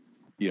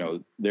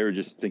they were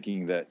just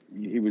thinking that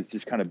he was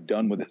just kind of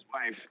done with his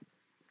wife,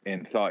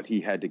 and thought he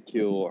had to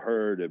kill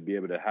her to be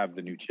able to have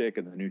the new chick.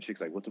 And the new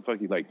chick's like, "What the fuck?"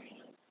 He's like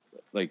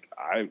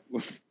I,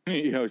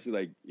 she's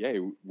like, "Yeah,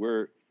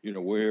 we're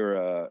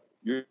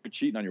you're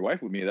cheating on your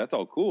wife with me. That's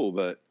all cool,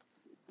 but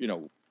you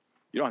don't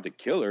have to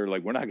kill her.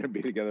 Like, we're not going to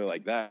be together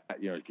like that."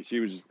 Because she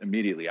was just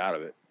immediately out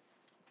of it.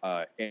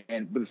 But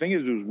the thing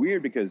is, it was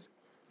weird because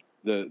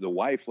the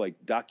wife like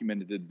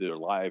documented their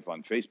life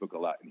on Facebook a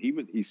lot, and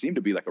he seemed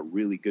to be like a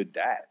really good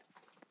dad,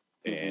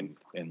 and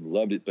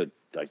loved it. But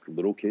like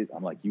little kid,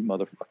 I'm like, you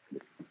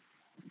motherfucker.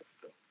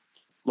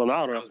 Well,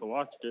 now I don't have to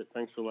watch it.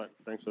 Thanks for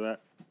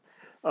that.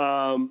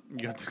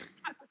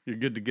 You're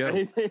good to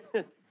go.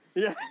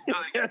 Yeah,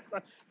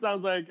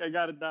 sounds like I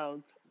got it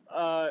down.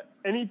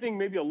 Anything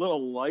maybe a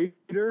little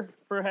lighter,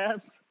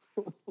 perhaps?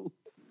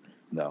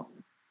 No.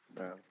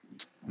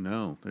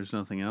 No, there's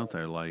nothing out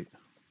there light.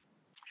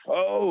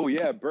 Oh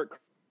yeah, Bert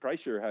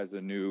Kreischer has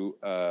a new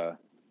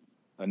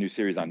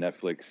series on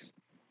Netflix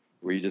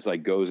where he just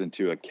like goes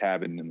into a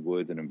cabin in the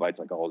woods and invites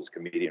like all his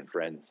comedian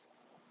friends.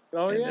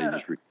 Oh, and yeah. They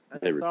just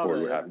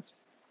record what happens.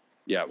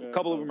 Yeah, a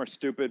couple of them are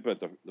stupid, but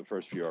the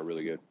first few are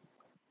really good.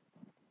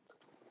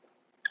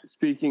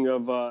 Speaking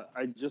of,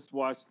 I just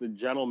watched The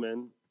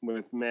Gentleman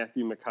with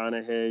Matthew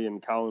McConaughey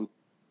and Colin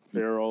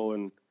Farrell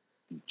and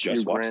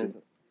just watched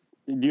it.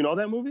 Do you know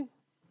that movie?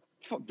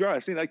 Bro,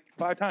 I've seen it like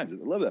 5 times. I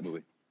love that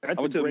movie. That's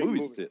I went to the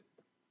movies movie.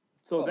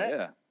 So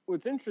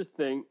what's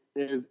interesting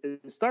is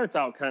it starts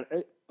out kind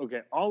of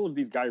okay. All of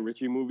these Guy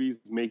Ritchie movies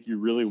make you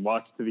really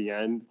watch to the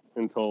end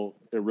until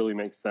it really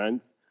makes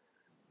sense.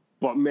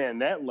 But man,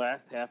 that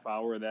last half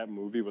hour of that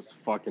movie was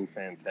fucking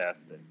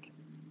fantastic.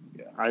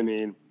 Yeah. I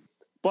mean,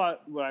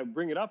 but what I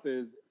bring it up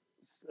is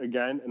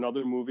again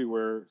another movie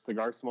where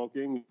cigar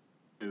smoking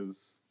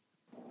is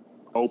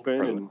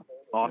open and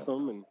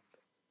awesome, and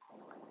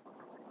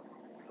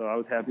so I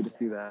was happy to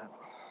see that.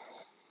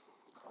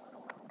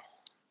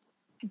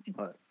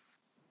 But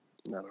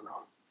I don't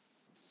know.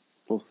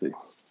 We'll see.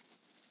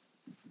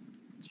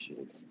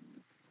 Jeez.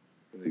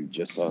 You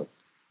just saw it.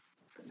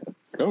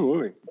 Good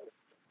movie.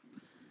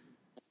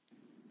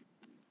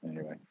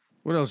 Anyway.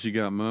 What else you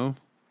got, Mo?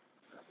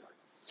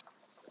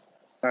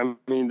 I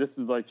mean, this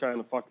is like trying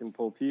to fucking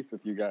pull teeth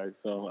with you guys,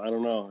 so I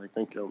don't know.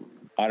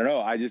 I don't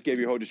know. I just gave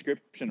you a whole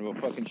description of a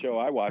fucking show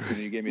I watched, and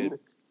you gave me a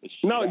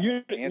no.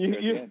 You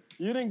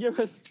didn't give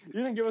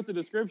us a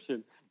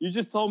description. You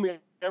just told me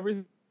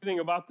everything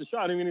about the show.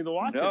 I didn't even need to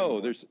watch it. No,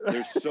 there's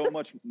so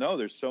much. No,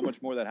 there's so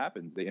much more that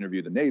happens. They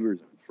interview the neighbors,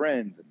 and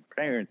friends, and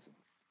parents. And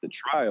the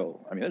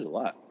trial. I mean, there's a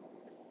lot.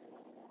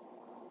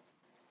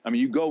 I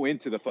mean, you go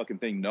into the fucking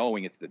thing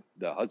knowing it's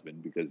the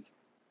husband because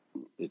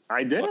it's.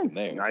 I didn't.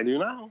 There. I do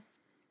now.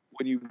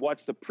 When you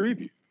watch the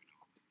preview.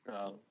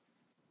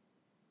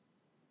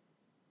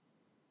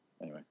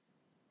 Anyway.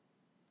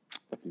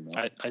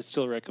 I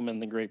still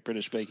recommend the Great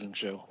British Baking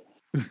Show.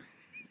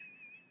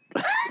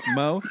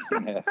 Mo,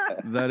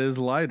 that is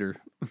lighter.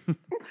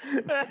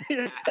 That's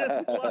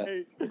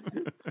light.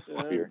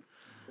 Yeah,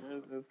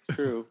 that's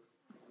true.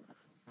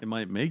 It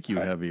might make you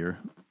heavier.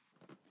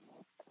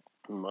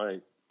 It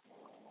might.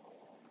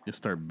 You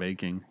start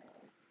baking.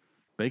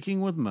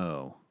 Baking with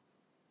Mo.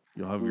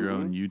 You'll have your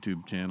own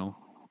YouTube channel.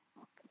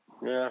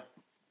 Yeah.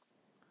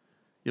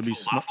 You'll be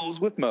Waffles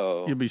with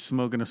Mo. You'll be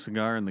smoking a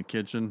cigar in the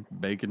kitchen,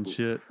 baking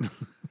shit.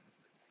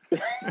 I'm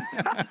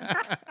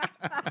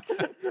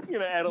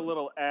gonna add a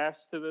little ash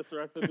to this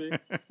recipe.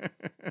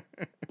 A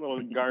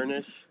little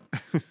garnish.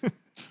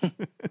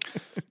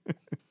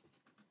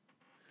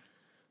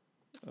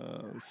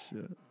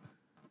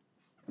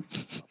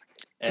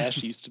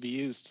 ash used to be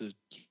used to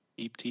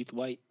keep teeth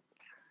white.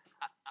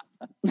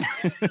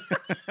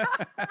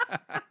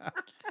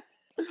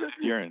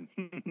 Urine.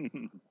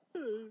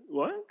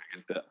 What?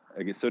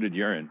 I guess so did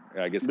urine.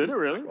 I guess Did it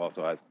really?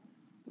 also has.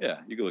 Yeah,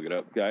 you can look it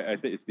up. I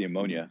think it's the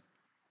ammonia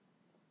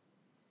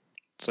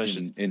So I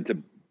should in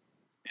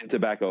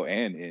tobacco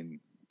and in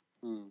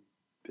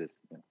piss.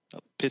 Yeah.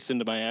 I'll piss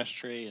into my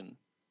ashtray and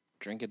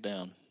drink it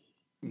down.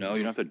 No, you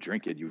don't have to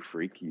drink it, you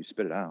freak. You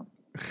spit it out.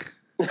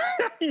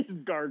 You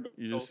just gargle.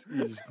 You just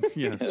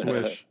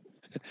swish.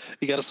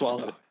 You got to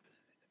swallow.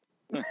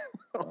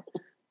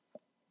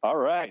 All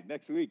right,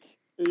 next week.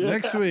 Yeah.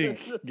 Next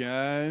week,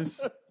 guys.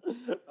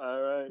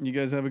 All right. You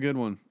guys have a good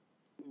one.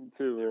 You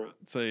too, man.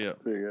 See ya.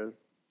 See you guys.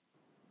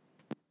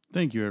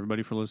 Thank you,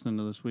 everybody, for listening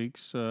to this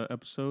week's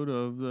episode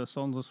of the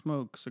Sultans of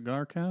Smoke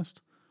Cigar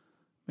Cast.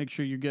 Make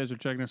sure you guys are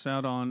checking us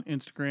out on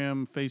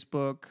Instagram,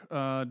 Facebook,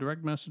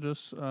 direct message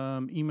us,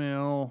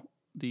 email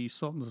the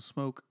Sultans of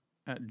Smoke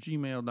at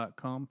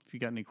gmail.com if you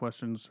got any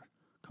questions,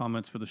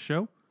 comments for the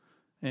show.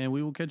 And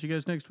we will catch you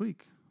guys next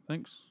week.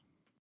 Thanks.